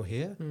touching your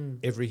hair,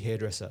 every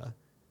hairdresser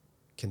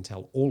can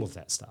tell all of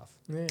that stuff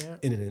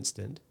in an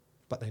instant,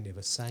 but they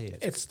never say it.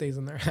 It stays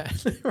in their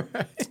head,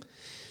 right?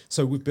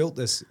 So we've built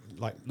this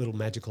like little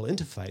magical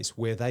interface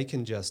where they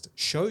can just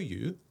show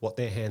you what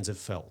their hands have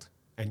felt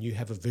and you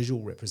have a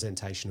visual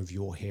representation of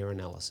your hair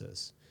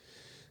analysis.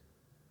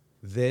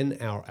 Then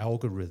our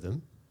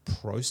algorithm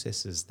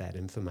processes that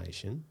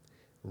information,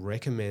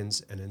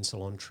 recommends an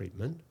in-salon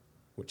treatment,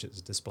 which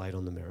is displayed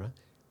on the mirror,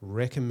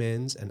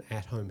 recommends an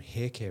at-home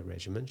hair care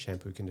regimen,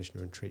 shampoo,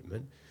 conditioner and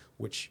treatment,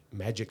 which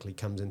magically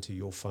comes into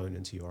your phone,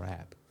 into your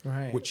app,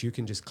 Right. which you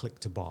can just click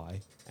to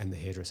buy and the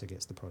hairdresser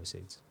gets the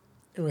proceeds.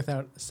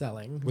 Without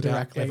selling Without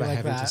directly ever like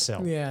having that. to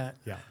sell. Yeah.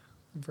 Yeah.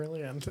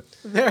 Brilliant.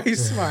 Very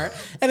smart.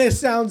 And it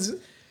sounds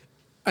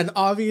an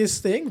obvious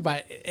thing,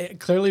 but it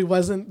clearly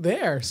wasn't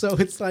there. So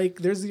it's like,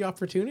 there's the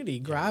opportunity.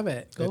 Grab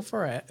it. Go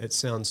for it. It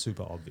sounds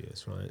super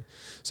obvious, right?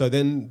 So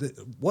then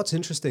what's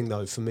interesting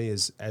though for me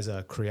is as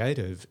a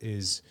creative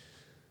is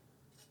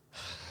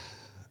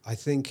I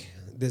think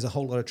there's a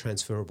whole lot of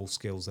transferable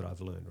skills that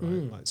I've learned,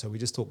 right? Like, so we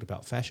just talked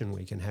about Fashion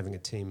Week and having a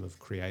team of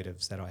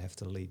creatives that I have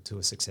to lead to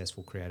a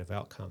successful creative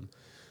outcome.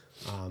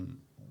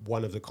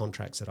 One of the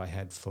contracts that I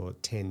had for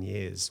 10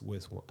 years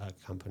with a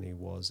company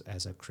was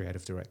as a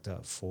creative director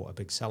for a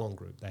big salon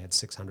group. They had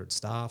 600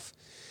 staff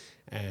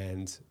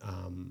and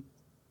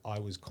I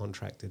was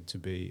contracted to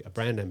be a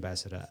brand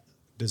ambassador,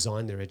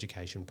 design their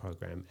education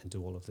program and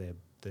do all of their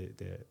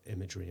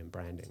imagery and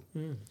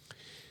branding.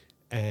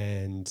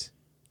 And,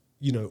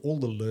 you know, all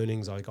the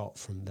learnings I got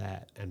from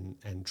that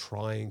and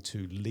trying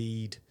to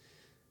lead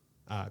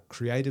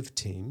creative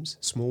teams,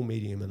 small,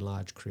 medium and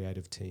large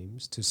creative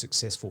teams to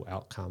successful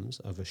outcomes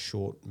over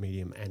short,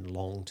 medium and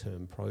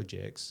long-term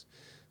projects.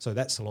 So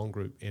that salon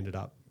group ended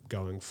up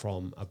going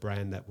from a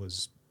brand that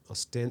was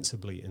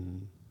ostensibly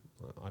in,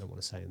 I don't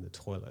want to say in the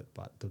toilet,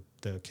 but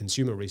the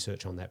consumer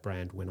research on that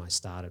brand when I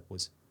started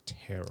was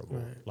terrible.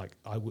 Right. Like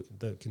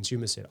the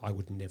consumer said I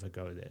would never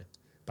go there,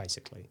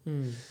 basically.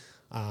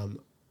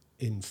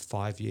 In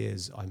 5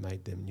 years, I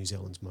made them New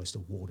Zealand's most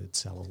awarded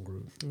salon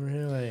group.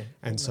 Really?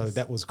 And so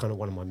that was kind of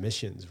one of my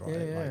missions, right?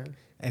 Yeah.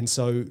 And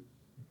so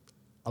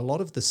a lot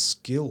of the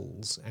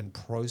skills and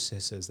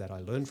processes that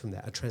I learned from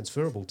that are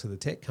transferable to the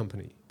tech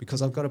company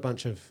because I've got a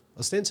bunch of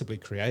ostensibly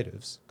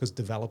creatives because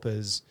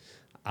developers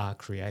are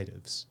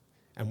creatives.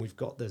 And we've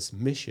got this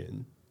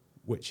mission,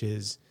 which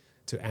is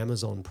to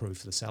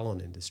Amazon-proof the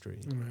salon industry.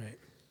 Right.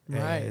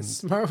 Right. And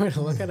Smart way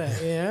to look at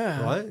it.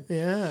 Yeah. Right?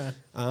 Yeah.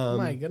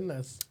 My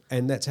goodness.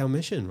 And that's our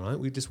mission, right?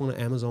 We just want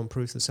to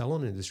Amazon-proof the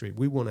salon industry.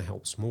 We want to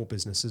help small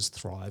businesses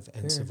thrive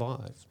and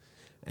survive.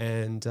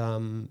 And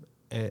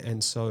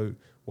so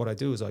what I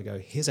do is I go,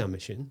 here's our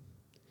mission.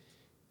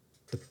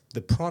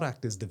 The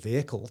product is the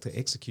vehicle to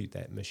execute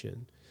that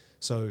mission.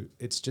 So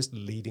it's just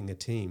leading a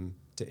team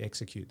to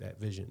execute that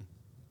vision.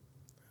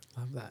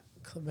 Love that.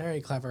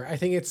 Very clever. I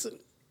think it's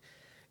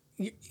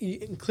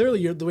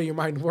clearly the way your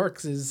mind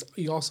works is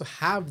you also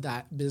have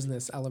that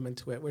business element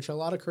to it, which a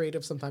lot of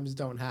creatives sometimes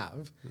don't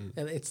have.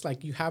 And it's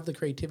like you have the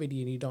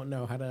creativity and you don't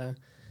know how to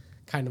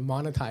kind of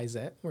monetize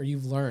it, where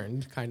you've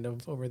learned kind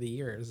of over the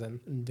years and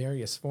in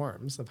various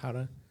forms of how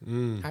to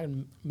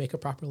make a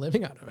proper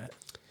living out of it.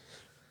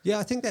 Yeah,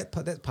 I think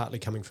that's partly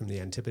coming from the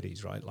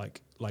antipodes, right?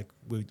 Like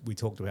we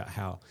talked about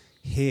how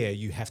here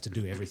you have to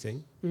do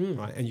everything,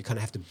 right? And you kind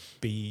of have to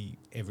be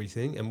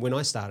everything. And when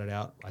I started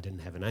out, I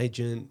didn't have an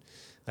agent,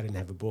 I didn't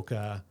have a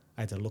booker,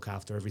 I had to look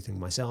after everything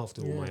myself,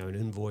 do all my own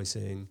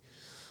invoicing.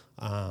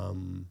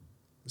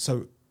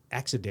 So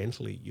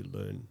accidentally you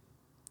learn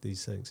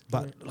these things.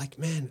 But like,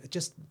 man,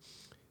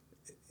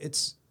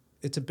 it's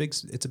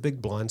a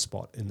big blind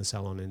spot in the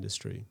salon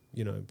industry,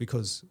 you know,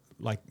 because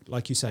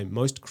like you say,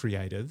 most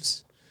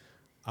creatives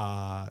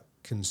are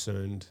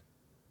concerned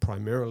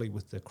primarily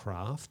with the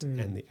craft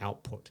and the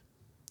output,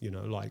 you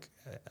know, like,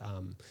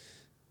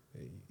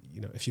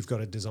 you know, if you've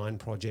got a design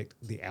project,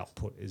 the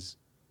output is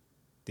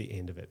the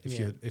end of it.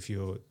 If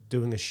you're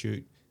doing a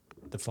shoot,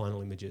 the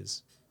final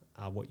images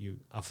are what you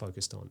are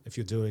focused on. If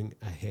you're doing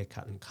a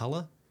haircut and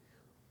color,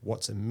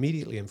 what's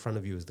immediately in front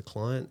of you is the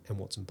client, and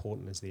what's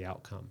important is the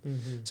outcome.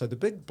 So the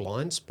big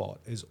blind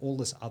spot is all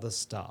this other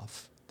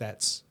stuff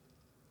that's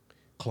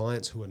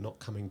clients who are not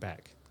coming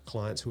back,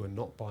 clients who are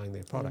not buying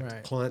their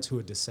product, clients who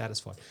are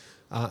dissatisfied.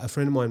 A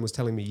friend of mine was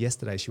telling me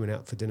yesterday she went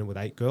out for dinner with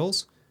 8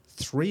 girls.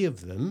 3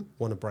 of them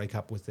want to break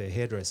up with their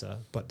hairdresser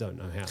but don't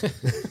know how.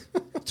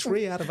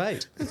 3 out of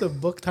 8. It's a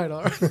book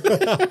title.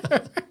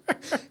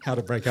 How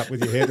to break up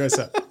with your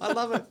hairdresser. I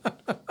love it.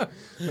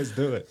 Let's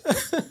do it.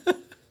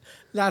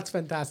 That's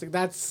fantastic.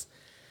 That's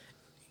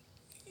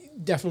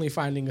definitely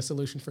finding a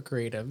solution for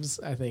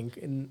creatives, I think.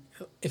 And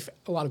if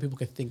a lot of people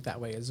could think that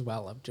way as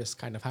well, of just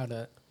kind of how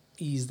to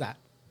ease that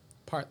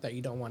part that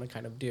you don't want to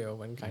kind of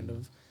do and kind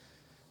of,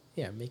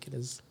 make it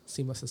as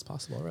seamless as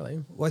possible,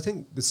 really. Well, I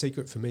think the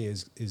secret for me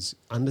is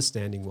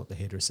understanding what the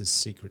hairdresser's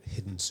secret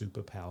hidden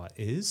superpower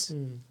is,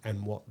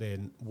 and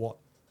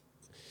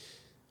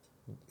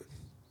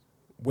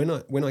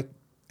when I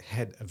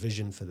had a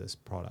vision for this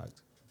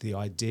product, the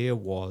idea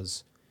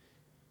was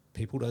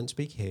people don't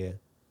speak hair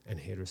and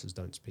hairdressers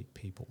don't speak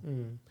people.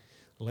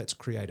 Let's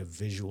create a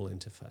visual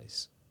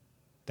interface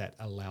that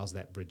allows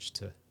that bridge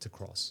to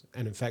cross.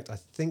 And in fact, I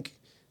think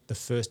the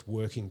first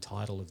working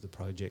title of the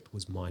project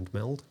was Mind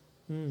Meld.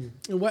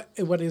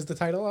 What is the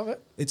title of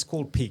it? It's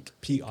called Peek,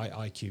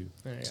 P-I-I-Q.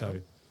 So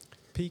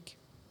peek,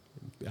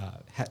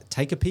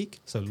 take a peek,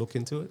 so look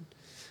into it.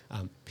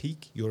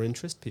 Peak your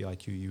interest,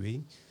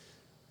 P-I-Q-U-E.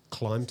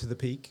 Climb to the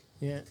peak.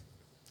 Yeah.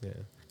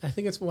 I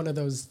think it's one of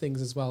those things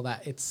as well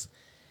that it's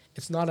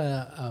not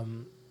a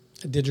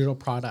digital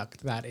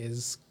product that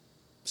is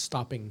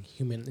stopping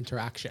human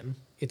interaction.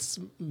 It's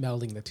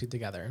melding the two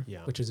together,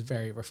 which is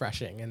very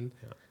refreshing and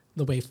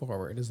the way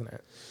forward, isn't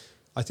it?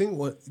 I think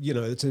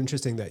it's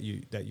interesting that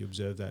you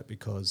observe that,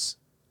 because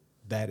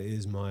that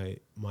is my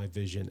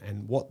vision,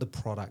 and what the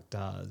product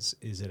does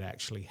is it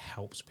actually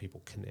helps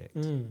people connect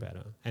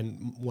better.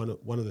 And one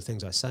of the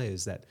things I say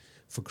is that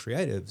for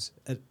creatives,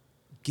 it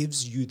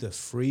gives you the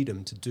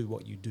freedom to do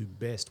what you do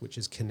best, which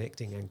is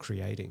connecting and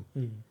creating.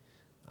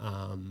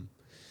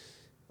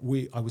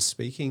 I was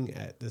speaking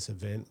at this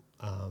event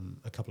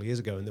a couple of years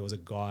ago, and there was a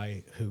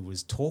guy who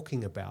was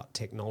talking about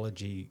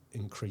technology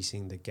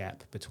increasing the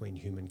gap between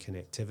human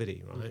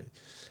connectivity, right?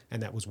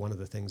 And that was one of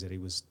the things that he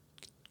was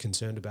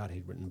concerned about.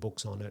 He'd written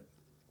books on it.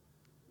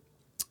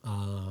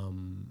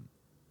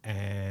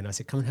 And I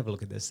said, come and have a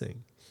look at this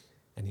thing.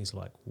 And he's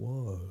like,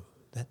 whoa,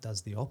 that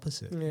does the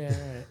opposite. Yeah,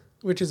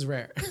 which is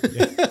rare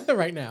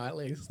right now, at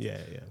least. Yeah,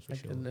 for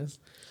sure. Goodness.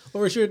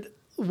 Well, Richard,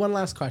 one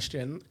last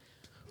question.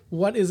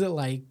 What is it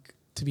like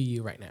to be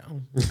you right now?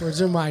 Where's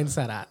your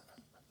mindset at?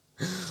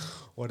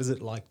 What is it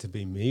like to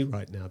be me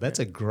right now? That's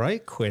a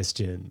great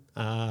question.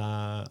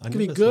 It could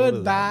be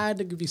good,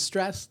 bad, it could be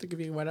stressed, it could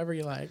be whatever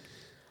you like.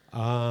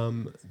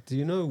 Do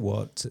you know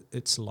what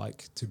it's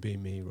like to be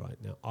me right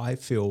now? I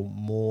feel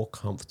more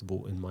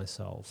comfortable in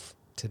myself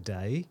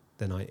today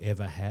than I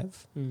ever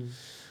have.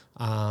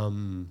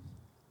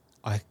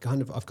 I've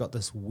got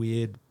this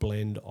weird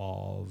blend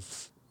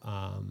of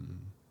I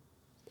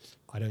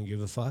don't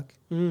give a fuck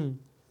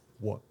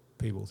what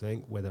people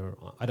think,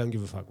 I don't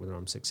give a fuck whether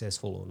I'm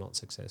successful or not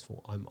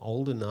successful. I'm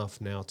old enough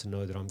now to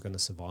know that I'm going to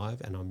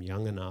survive, and I'm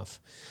young enough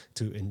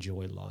to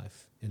enjoy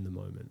life in the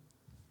moment.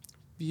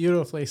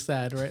 Beautifully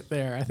said right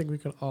there. I think we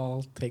could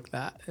all take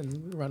that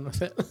and run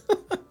with it.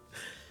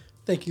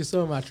 Thank you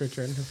so much,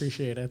 Richard.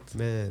 Appreciate it.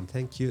 Man,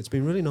 thank you. It's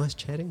been really nice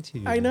chatting to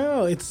you. I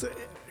know. It's a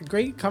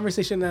great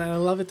conversation, and I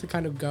love it to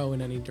kind of go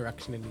in any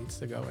direction it needs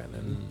to go in,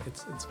 and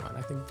it's fun.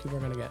 I think people are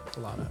going to get a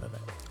lot out of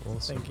it.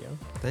 Awesome. Thank you.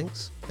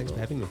 Thanks for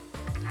having me.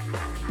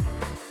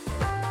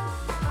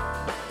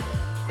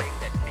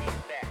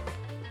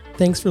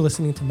 Thanks for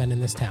listening to Men in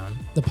This Town,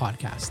 the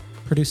podcast,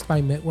 produced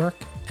by Mitwork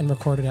and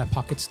recorded at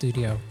Pocket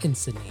Studio in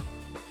Sydney.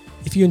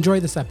 If you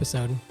enjoyed this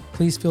episode,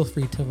 please feel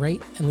free to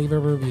rate and leave a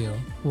review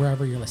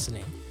wherever you're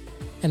listening.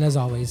 And as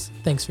always,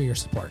 thanks for your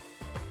support.